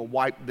between. We will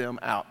wipe them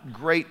out.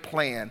 Great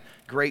plan,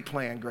 great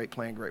plan, great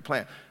plan, great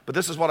plan. But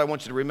this is what I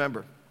want you to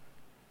remember.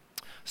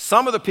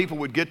 Some of the people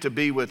would get to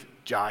be with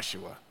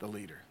Joshua, the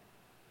leader.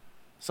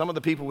 Some of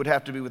the people would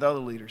have to be with other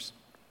leaders.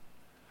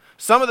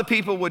 Some of the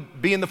people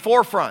would be in the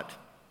forefront.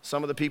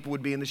 Some of the people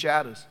would be in the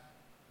shadows.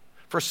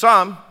 For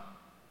some,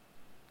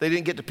 they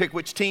didn't get to pick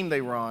which team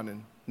they were on,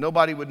 and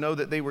nobody would know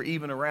that they were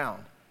even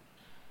around.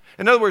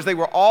 In other words, they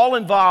were all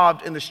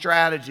involved in the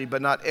strategy,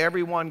 but not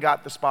everyone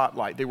got the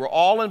spotlight. They were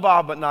all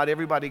involved, but not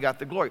everybody got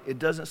the glory. It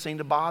doesn't seem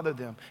to bother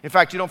them. In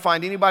fact, you don't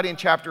find anybody in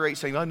chapter 8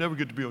 saying, I never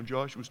get to be on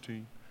Joshua's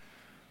team.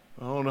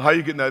 I don't know how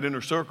you get in that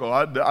inner circle.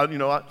 I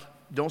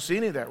don't see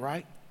any of that,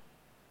 right?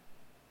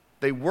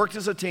 They worked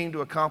as a team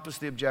to accomplish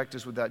the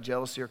objectives without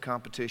jealousy or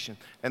competition.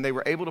 And they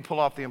were able to pull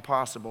off the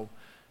impossible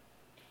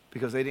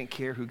because they didn't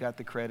care who got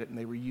the credit, and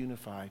they were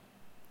unified.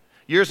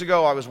 Years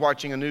ago, I was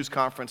watching a news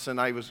conference, and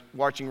I was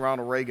watching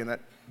Ronald Reagan. That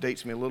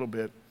dates me a little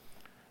bit.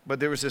 But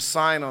there was this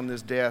sign on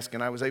this desk,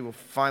 and I was able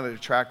finally to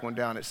track one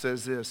down. It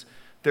says this: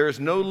 there is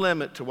no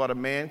limit to what a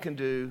man can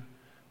do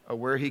or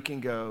where he can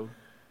go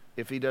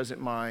if he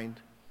doesn't mind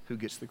who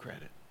gets the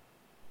credit.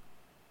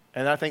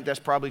 And I think that's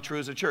probably true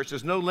as a church.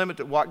 There's no limit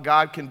to what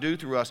God can do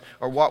through us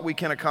or what we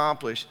can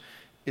accomplish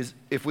is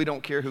if we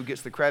don't care who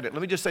gets the credit.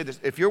 Let me just say this.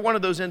 If you're one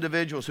of those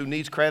individuals who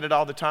needs credit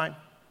all the time,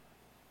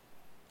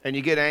 and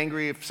you get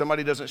angry if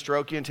somebody doesn't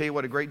stroke you and tell you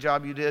what a great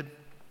job you did,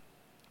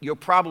 you'll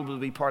probably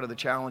be part of the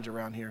challenge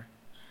around here.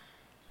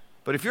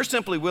 But if you're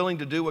simply willing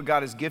to do what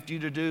God has gifted you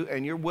to do,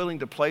 and you're willing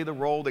to play the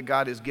role that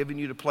God has given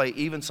you to play,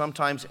 even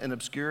sometimes in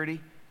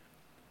obscurity,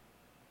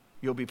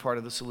 you'll be part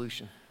of the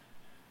solution.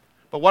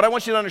 But what I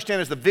want you to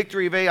understand is the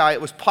victory of Ai,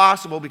 it was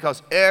possible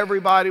because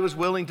everybody was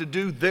willing to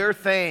do their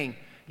thing,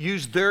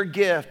 use their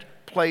gift,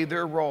 play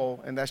their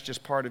role, and that's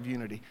just part of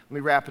unity. Let me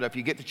wrap it up.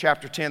 You get to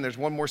chapter 10, there's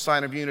one more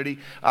sign of unity.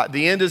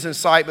 The end is in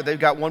sight, but they've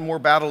got one more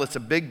battle. It's a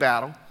big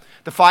battle.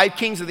 The 5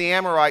 kings of the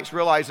Amorites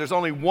realize there's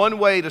only one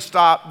way to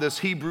stop this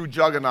Hebrew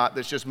juggernaut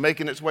that's just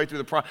making its way through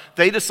the province.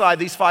 They decide,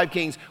 these 5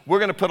 kings, we're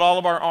going to put all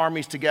of our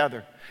armies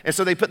together. And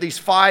so they put these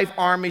 5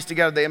 armies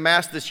together. They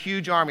amass this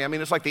huge army. I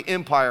mean, it's like the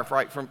Empire,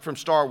 right, from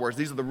Star Wars.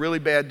 These are the really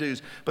bad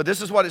dudes. But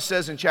this is what it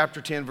says in chapter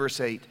 10, verse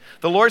 8.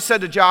 The Lord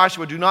said to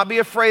Joshua, do not be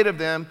afraid of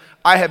them.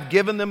 I have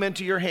given them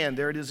into your hand.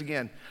 There it is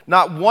again.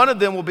 Not one of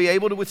them will be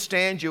able to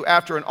withstand you.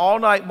 After an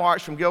all-night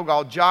march from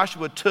Gilgal,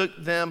 Joshua took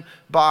them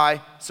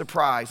by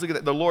surprise. Look at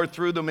that. The Lord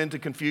threw them into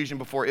confusion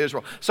before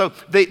Israel. So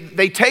they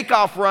take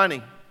off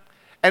running.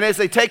 And as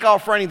they take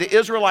off running, the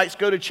Israelites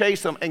go to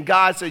chase them. And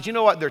God says, you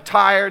know what? They're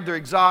tired. They're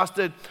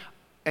exhausted.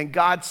 And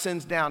God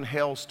sends down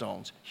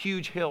hailstones,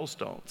 huge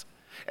hailstones.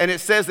 And it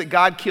says that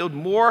God killed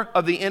more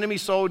of the enemy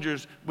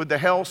soldiers with the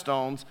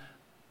hailstones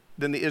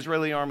than the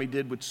Israeli army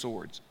did with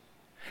swords.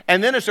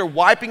 And then as they're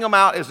wiping them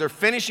out, as they're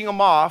finishing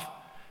them off,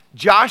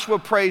 Joshua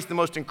prays the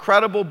most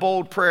incredible,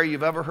 bold prayer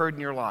you've ever heard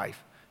in your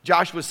life.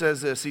 Joshua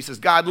says this. He says,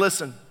 God,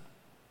 listen,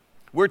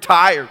 we're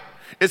tired.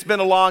 It's been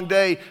a long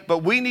day, but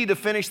we need to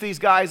finish these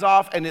guys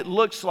off, and it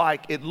looks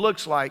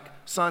like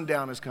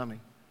sundown is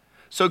coming.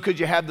 So could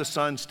you have the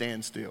sun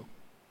stand still?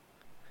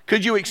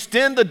 Could you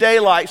extend the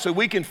daylight so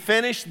we can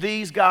finish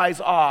these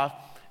guys off?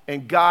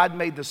 And God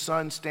made the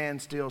sun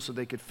stand still so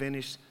they could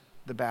finish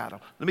the battle.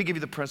 Let me give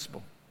you the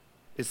principle.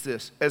 It's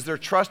this. As their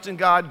trust in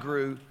God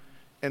grew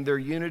and their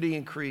unity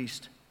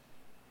increased,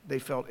 they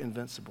felt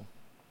invincible.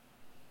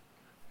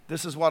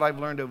 This is what I've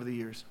learned over the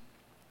years.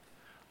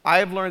 I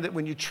have learned that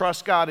when you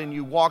trust God and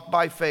you walk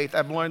by faith,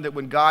 I've learned that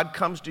when God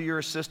comes to your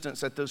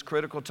assistance at those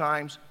critical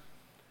times,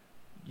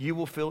 you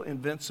will feel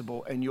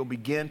invincible and you'll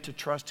begin to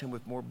trust Him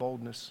with more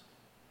boldness.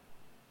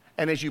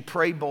 And as you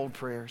pray bold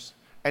prayers,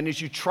 and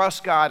as you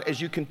trust God,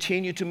 as you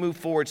continue to move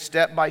forward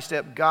step by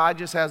step, God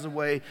just has a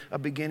way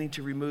of beginning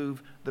to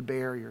remove the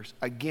barriers.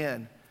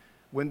 Again,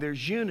 when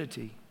there's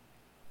unity,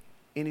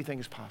 anything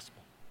is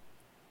possible.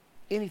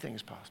 Anything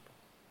is possible.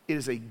 It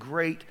is a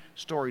great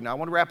story. Now, I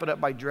want to wrap it up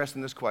by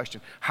addressing this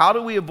question. How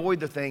do we avoid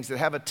the things that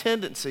have a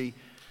tendency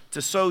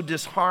to sow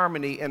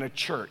disharmony in a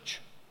church,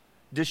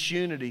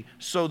 disunity,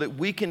 so that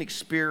we can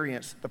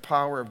experience the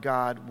power of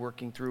God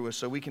working through us,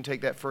 so we can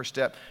take that first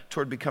step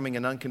toward becoming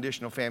an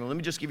unconditional family? Let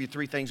me just give you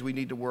 3 things we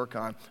need to work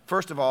on.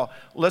 First of all,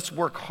 let's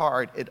work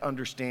hard at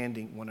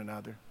understanding one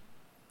another.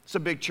 It's a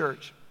big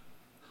church.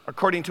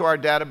 According to our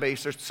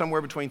database, there's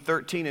somewhere between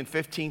 13 and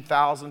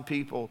 15,000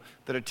 people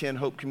that attend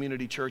Hope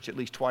Community Church at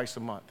least twice a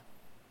month.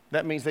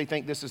 That means they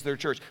think this is their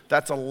church.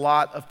 That's a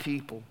lot of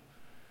people.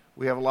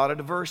 We have a lot of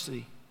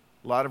diversity,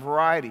 a lot of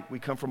variety. We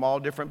come from all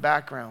different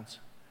backgrounds.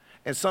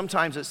 And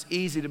sometimes it's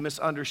easy to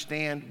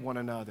misunderstand one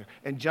another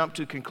and jump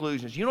to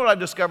conclusions. You know what I've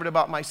discovered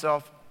about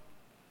myself?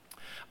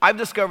 I've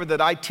discovered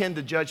that I tend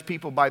to judge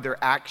people by their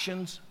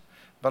actions,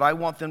 but I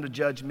want them to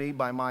judge me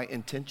by my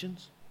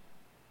intentions.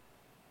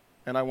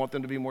 And I want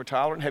them to be more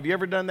tolerant. Have you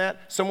ever done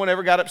that? Someone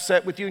ever got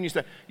upset with you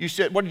and you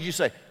said, what did you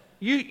say?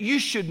 You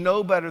should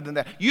know better than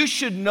that. You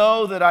should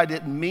know that I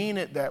didn't mean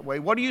it that way.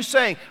 What are you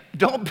saying?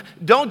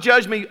 Don't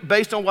judge me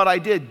based on what I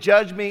did.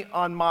 Judge me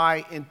on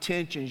my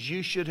intentions.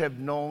 You should have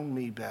known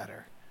me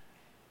better.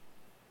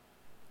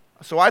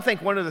 So I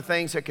think one of the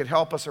things that could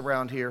help us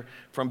around here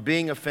from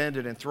being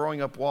offended and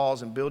throwing up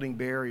walls and building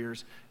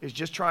barriers is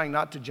just trying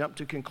not to jump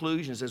to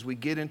conclusions as we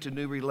get into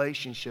new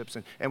relationships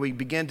and we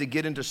begin to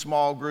get into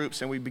small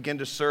groups and we begin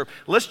to serve.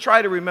 Let's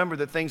try to remember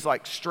that things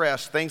like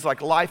stress, things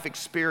like life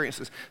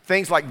experiences,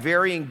 things like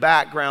varying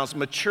backgrounds,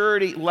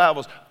 maturity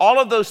levels,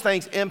 all of those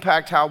things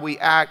impact how we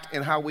act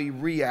and how we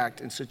react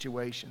in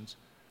situations.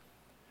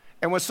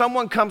 And when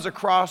someone comes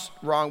across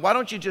wrong, why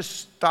don't you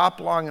just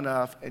stop long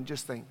enough and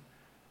just think,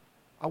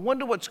 I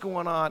wonder what's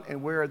going on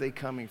and where are they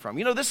coming from?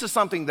 You know, this is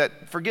something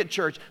that, forget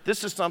church,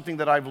 this is something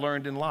that I've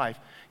learned in life.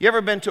 You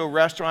ever been to a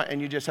restaurant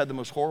and you just had the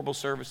most horrible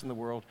service in the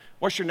world?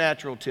 What's your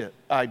natural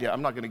idea?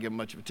 I'm not going to give them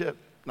much of a tip,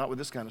 not with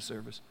this kind of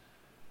service.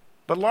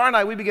 But Laura and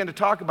I, we began to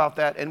talk about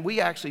that, and we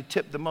actually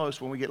tip the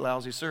most when we get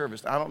lousy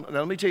service. Now,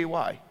 let me tell you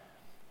why.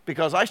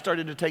 Because I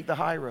started to take the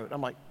high road.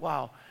 I'm like,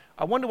 wow,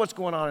 I wonder what's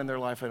going on in their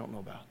life I don't know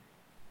about.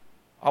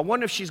 I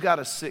wonder if she's got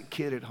a sick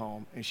kid at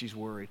home and she's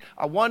worried.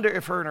 I wonder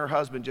if her and her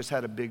husband just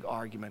had a big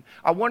argument.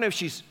 I wonder if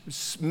she's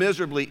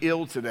miserably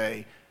ill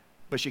today,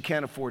 but she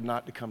can't afford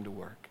not to come to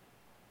work.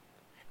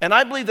 And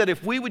I believe that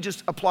if we would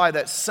just apply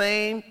that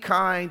same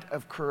kind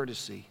of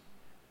courtesy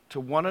to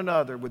one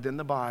another within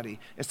the body,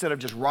 instead of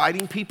just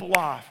writing people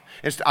off.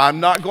 I'm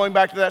not going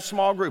back to that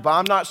small group.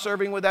 I'm not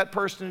serving with that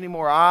person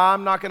anymore.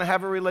 I'm not going to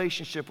have a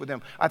relationship with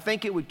them. I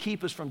think it would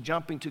keep us from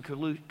jumping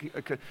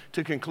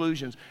to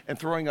conclusions and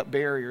throwing up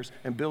barriers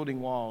and building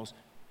walls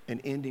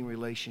and ending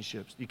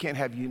relationships. You can't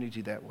have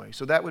unity that way.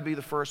 So that would be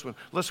the first one.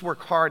 Let's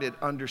work hard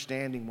at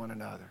understanding one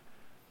another.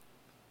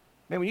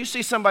 Man, when you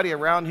see somebody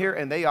around here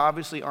and they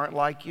obviously aren't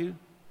like you,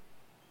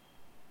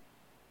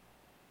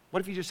 what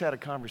if you just had a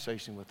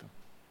conversation with them?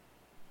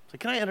 So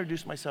can I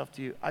introduce myself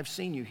to you? I've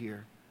seen you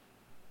here.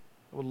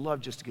 I would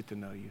love just to get to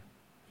know you.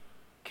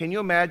 Can you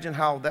imagine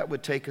how that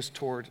would take us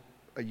toward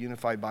a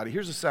unified body?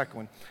 Here's the second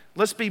one.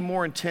 Let's be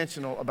more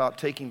intentional about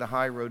taking the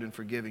high road and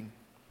forgiving.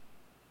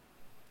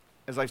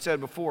 As I've said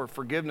before,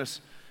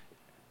 forgiveness,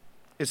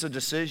 it's a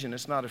decision.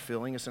 It's not a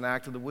feeling. It's an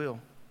act of the will.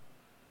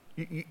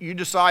 You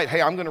decide,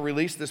 hey, I'm going to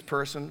release this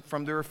person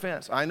from their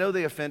offense. I know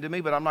they offended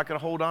me, but I'm not going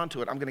to hold on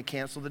to it. I'm going to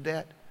cancel the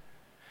debt.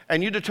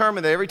 And you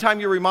determine that every time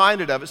you're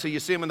reminded of it, so you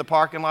see them in the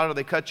parking lot or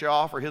they cut you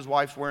off or his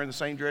wife's wearing the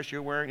same dress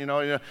you're wearing,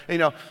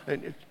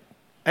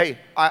 hey,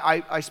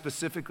 I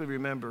specifically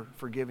remember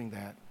forgiving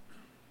that.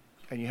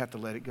 And you have to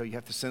let it go. You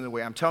have to send it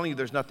away. I'm telling you,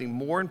 there's nothing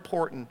more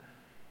important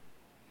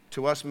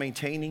to us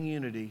maintaining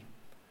unity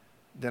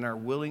than our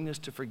willingness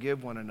to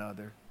forgive one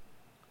another,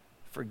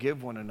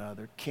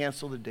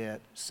 cancel the debt,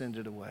 send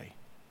it away.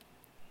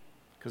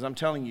 Because I'm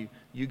telling you,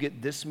 you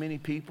get this many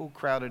people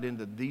crowded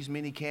into these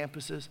many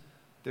campuses,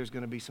 there's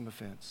going to be some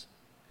offense.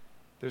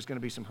 There's going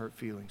to be some hurt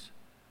feelings.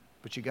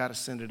 But you got to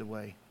send it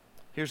away.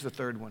 Here's the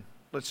third one.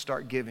 Let's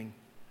start giving.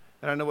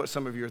 And I know what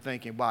some of you are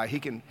thinking. Why? He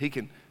can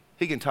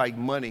tie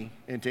money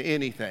into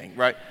anything,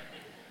 right?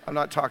 I'm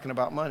not talking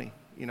about money.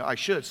 I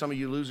should. Some of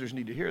you losers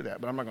need to hear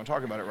that, but I'm not going to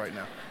talk about it right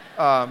now.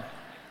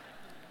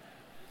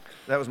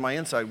 That was my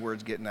inside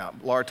words getting out.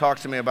 Laura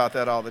talks to me about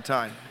that all the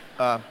time.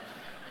 I'm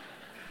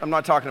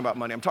not talking about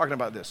money. I'm talking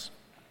about this.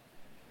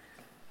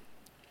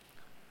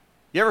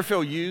 You ever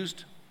feel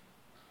used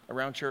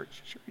around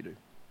church? Sure you do.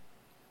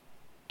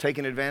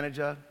 Taken advantage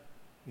of,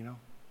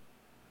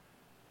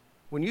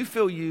 When you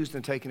feel used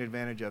and taken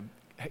advantage of,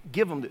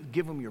 give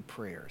them your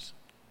prayers.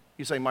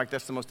 You say, Mike,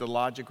 that's the most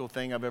illogical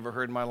thing I've ever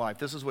heard in my life.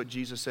 This is what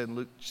Jesus said in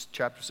Luke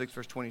chapter 6,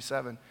 verse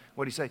 27.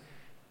 What did he say?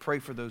 Pray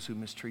for those who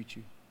mistreat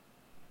you.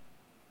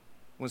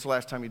 When's the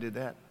last time you did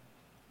that?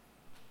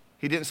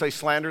 He didn't say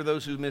slander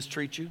those who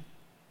mistreat you.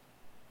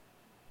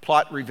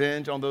 Plot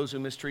revenge on those who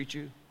mistreat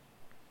you.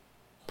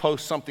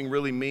 Post something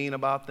really mean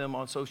about them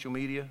on social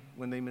media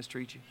when they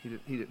mistreat you.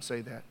 He didn't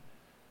say that.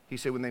 He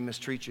said when they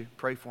mistreat you,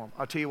 pray for them.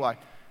 I'll tell you why.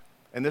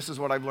 And this is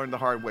what I've learned the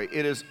hard way.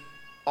 It is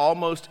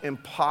almost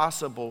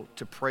impossible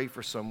to pray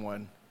for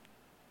someone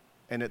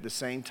and at the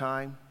same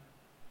time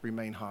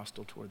remain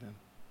hostile toward them.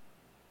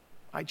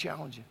 I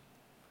challenge you.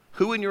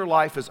 Who in your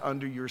life is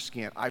under your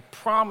skin? I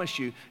promise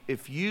you,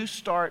 if you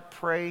start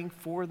praying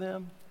for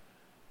them,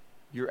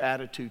 your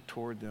attitude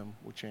toward them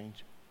will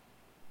change.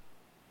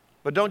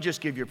 But don't just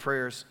give your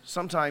prayers.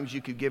 Sometimes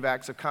you could give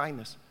acts of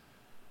kindness.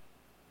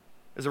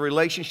 Is a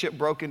relationship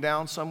broken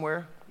down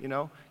somewhere?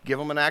 Give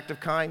them an act of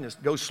kindness.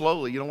 Go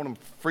slowly. You don't want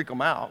to freak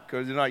them out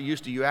because they're not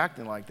used to you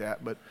acting like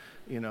that. But,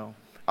 I'm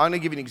going to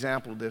give you an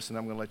example of this and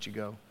I'm going to let you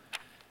go.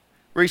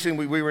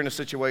 Recently, we were in a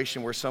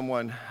situation where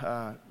someone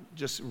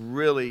just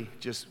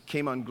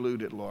came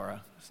unglued at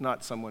Laura. It's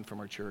not someone from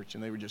our church.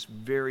 And they were just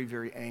very,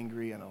 very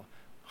angry and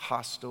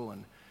hostile.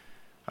 And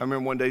I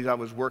remember one day I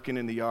was working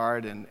in the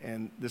yard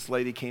and this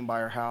lady came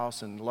by our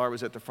house and Laura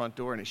was at the front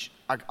door and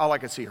all I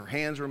could see, her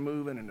hands were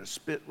moving and the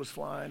spit was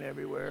flying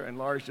everywhere and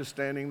Laura's just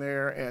standing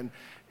there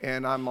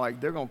and I'm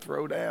like, they're going to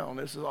throw down.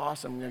 This is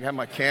awesome. I'm going to have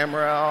my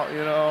camera out,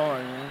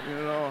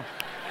 and.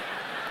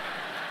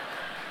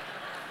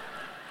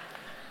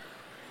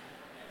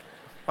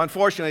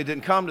 Unfortunately, it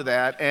didn't come to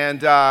that,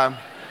 and I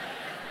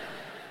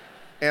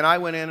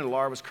went in, and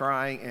Laura was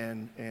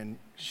crying, and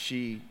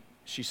she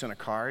sent a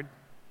card.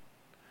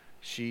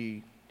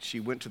 She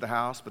went to the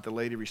house, but the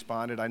lady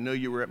responded, I know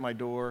you were at my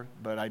door,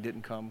 but I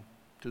didn't come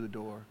to the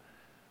door.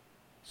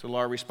 So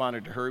Laura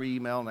responded to her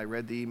email, and I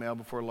read the email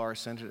before Laura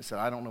sent it. It said,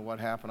 I don't know what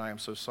happened. I am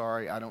so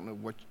sorry. I don't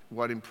know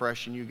what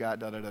impression you got,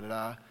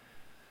 da-da-da-da-da.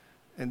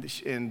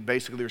 And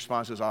basically the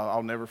response is,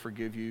 I'll never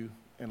forgive you.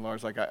 And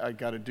Laura's like, I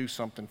got to do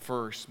something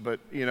first. But,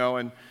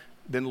 and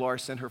then Laura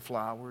sent her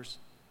flowers,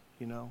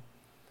 And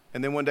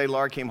then one day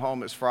Laura came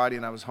home. It was Friday,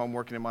 and I was home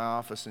working in my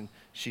office. And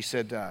she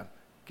said,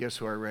 guess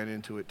who I ran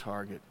into at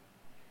Target?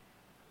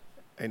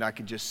 And I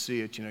could just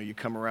see it. You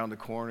come around the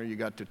corner. You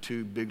got the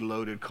two big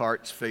loaded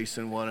carts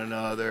facing one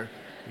another.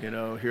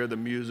 Hear the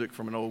music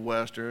from an old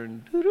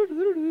Western.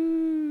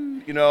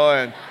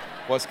 And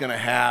what's going to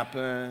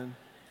happen?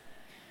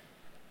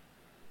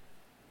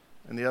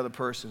 And the other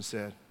person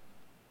said,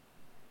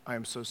 I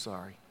am so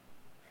sorry.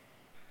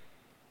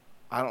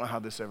 I don't know how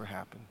this ever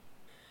happened.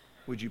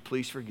 Would you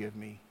please forgive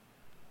me?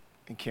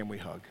 And can we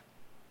hug?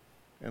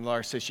 And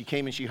Laura says she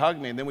came and she hugged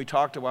me. And then we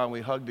talked a while and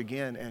we hugged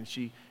again. And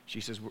she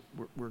says,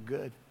 we're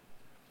good.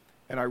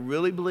 And I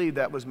really believe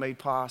that was made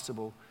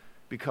possible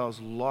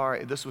because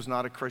Laura, this was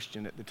not a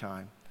Christian at the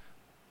time.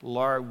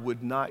 Laura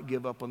would not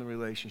give up on the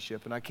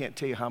relationship. And I can't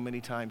tell you how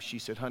many times she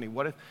said, honey,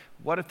 what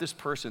if this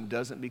person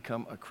doesn't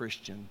become a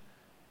Christian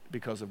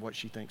because of what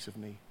she thinks of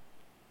me?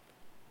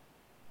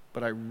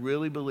 But I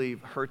really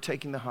believe her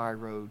taking the high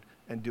road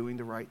and doing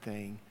the right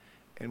thing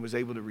and was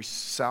able to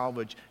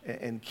salvage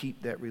and keep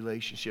that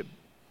relationship.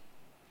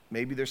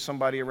 Maybe there's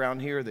somebody around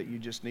here that you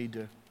just need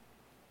to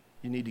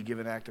give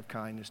an act of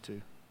kindness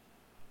to.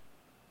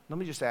 Let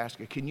me just ask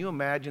you, can you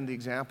imagine the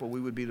example we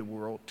would be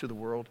to the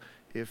world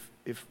if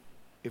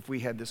if we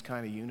had this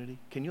kind of unity?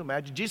 Can you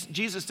imagine?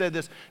 Jesus said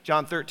this,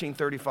 John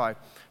 13:35.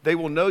 They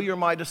will know you're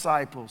my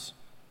disciples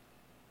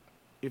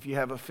if you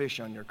have a fish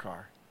on your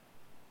car.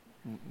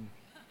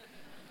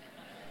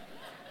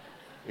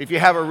 If you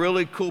have a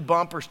really cool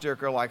bumper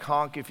sticker like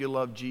honk if you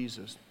love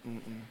Jesus.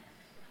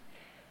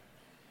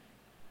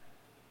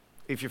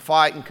 If you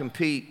fight and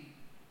compete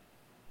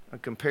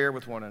and compare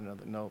with one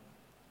another. No.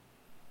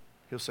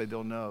 He'll say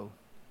they'll know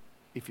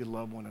if you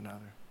love one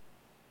another.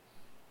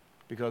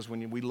 Because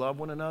when we love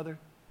one another,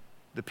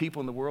 the people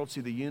in the world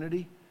see the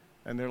unity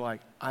and they're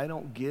like, I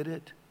don't get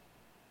it,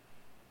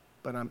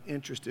 but I'm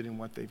interested in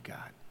what they've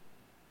got.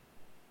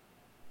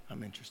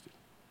 I'm interested.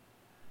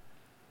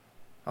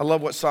 I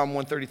love what Psalm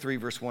 133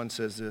 verse 1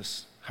 says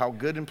this. How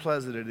good and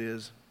pleasant it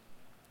is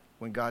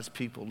when God's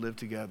people live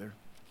together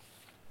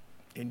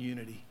in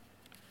unity.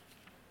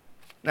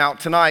 Now,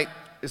 tonight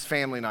is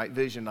family night,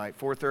 vision night,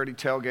 4:30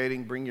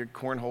 tailgating. Bring your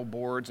cornhole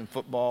boards and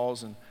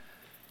footballs, and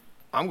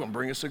I'm going to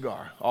bring a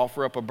cigar.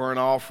 Offer up a burnt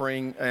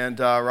offering, and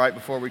right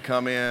before we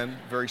come in,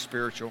 very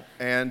spiritual.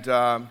 And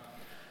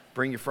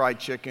bring your fried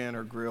chicken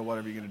or grill,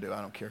 whatever you're going to do.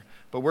 I don't care.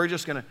 But we're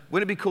just going to,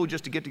 wouldn't it be cool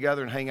just to get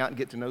together and hang out and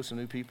get to know some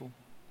new people?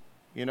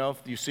 You know,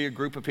 if you see a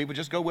group of people,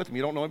 just go with them.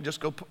 You don't know them,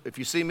 just go. If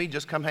you see me,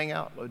 just come hang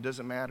out. It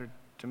doesn't matter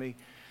to me.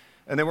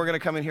 And then we're going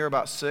to come in here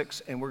about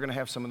 6, and we're going to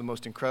have some of the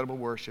most incredible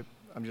worship.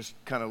 I'm just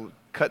kind of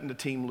cutting the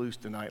team loose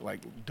tonight,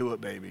 like, do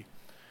it, baby.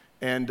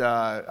 And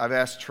I've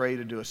asked Trey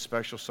to do a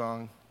special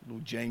song,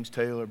 little James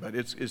Taylor, but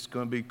it's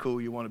going to be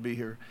cool. You want to be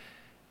here.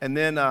 And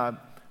then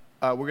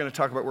we're going to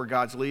talk about where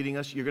God's leading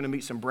us. You're going to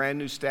meet some brand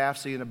new staff.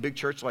 See, in a big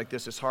church like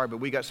this, it's hard, but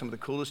we got some of the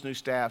coolest new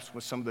staffs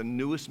with some of the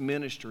newest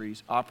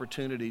ministries,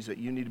 opportunities that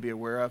you need to be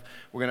aware of.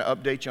 We're going to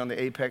update you on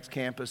the Apex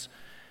campus.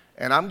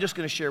 And I'm just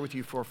going to share with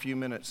you for a few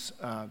minutes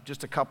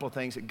just a couple of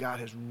things that God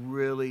has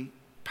really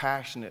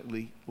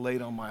passionately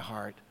laid on my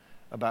heart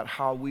about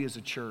how we as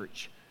a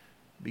church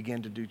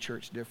begin to do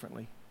church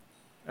differently.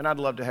 And I'd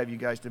love to have you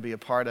guys to be a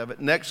part of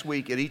it. Next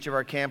week at each of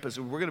our campuses,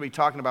 we're going to be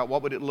talking about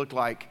what would it look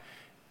like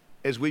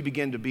as we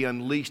begin to be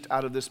unleashed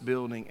out of this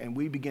building and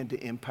we begin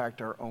to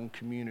impact our own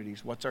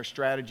communities. What's our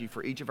strategy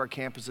for each of our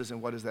campuses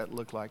and what does that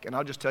look like? And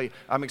I'll just tell you,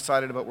 I'm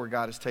excited about where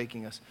God is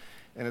taking us.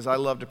 And as I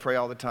love to pray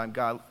all the time,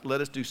 God,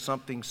 let us do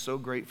something so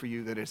great for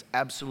you that is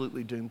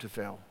absolutely doomed to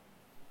fail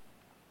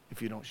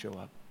if you don't show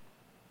up.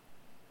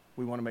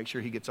 We want to make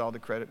sure he gets all the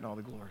credit and all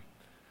the glory.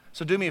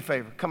 So do me a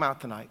favor, come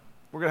out tonight.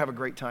 We're going to have a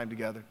great time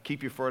together.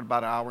 Keep you for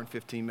about an hour and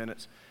 15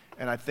 minutes.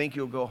 And I think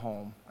you'll go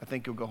home. I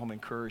think you'll go home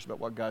encouraged about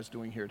what God's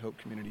doing here at Hope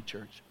Community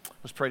Church.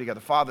 Let's pray together.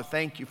 Father,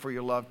 thank you for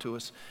your love to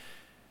us.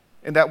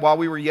 And that while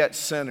we were yet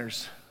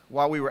sinners,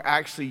 while we were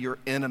actually your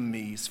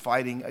enemies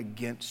fighting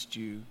against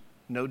you,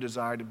 no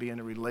desire to be in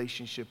a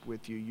relationship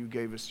with you, you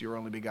gave us your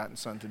only begotten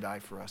Son to die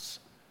for us.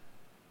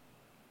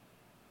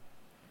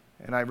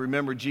 And I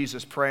remember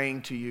Jesus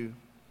praying to you,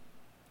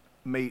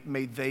 may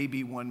they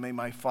be one, may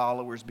my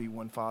followers be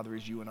one, Father,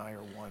 as you and I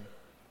are one.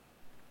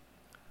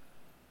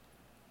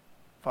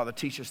 Father,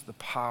 teach us the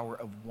power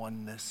of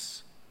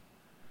oneness.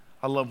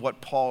 I love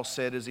what Paul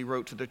said as he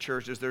wrote to the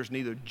churches. There's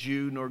neither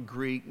Jew nor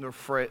Greek, nor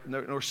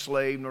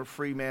slave, nor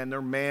free man,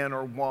 nor man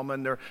or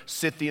woman, nor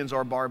Scythians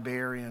or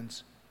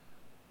barbarians.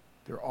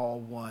 They're all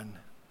one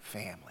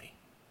family.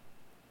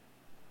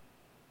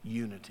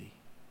 Unity.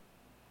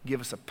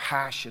 Give us a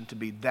passion to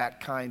be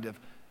that kind of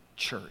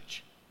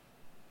church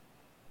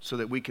so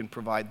that we can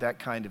provide that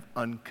kind of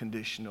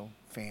unconditional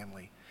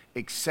family.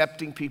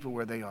 Accepting people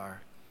where they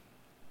are,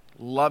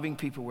 loving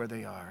people where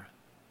they are,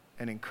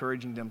 and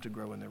encouraging them to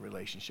grow in their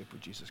relationship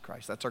with Jesus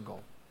Christ. That's our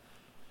goal.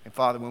 And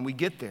Father, when we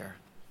get there,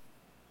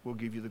 we'll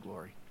give you the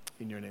glory.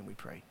 In your name we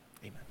pray.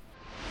 Amen.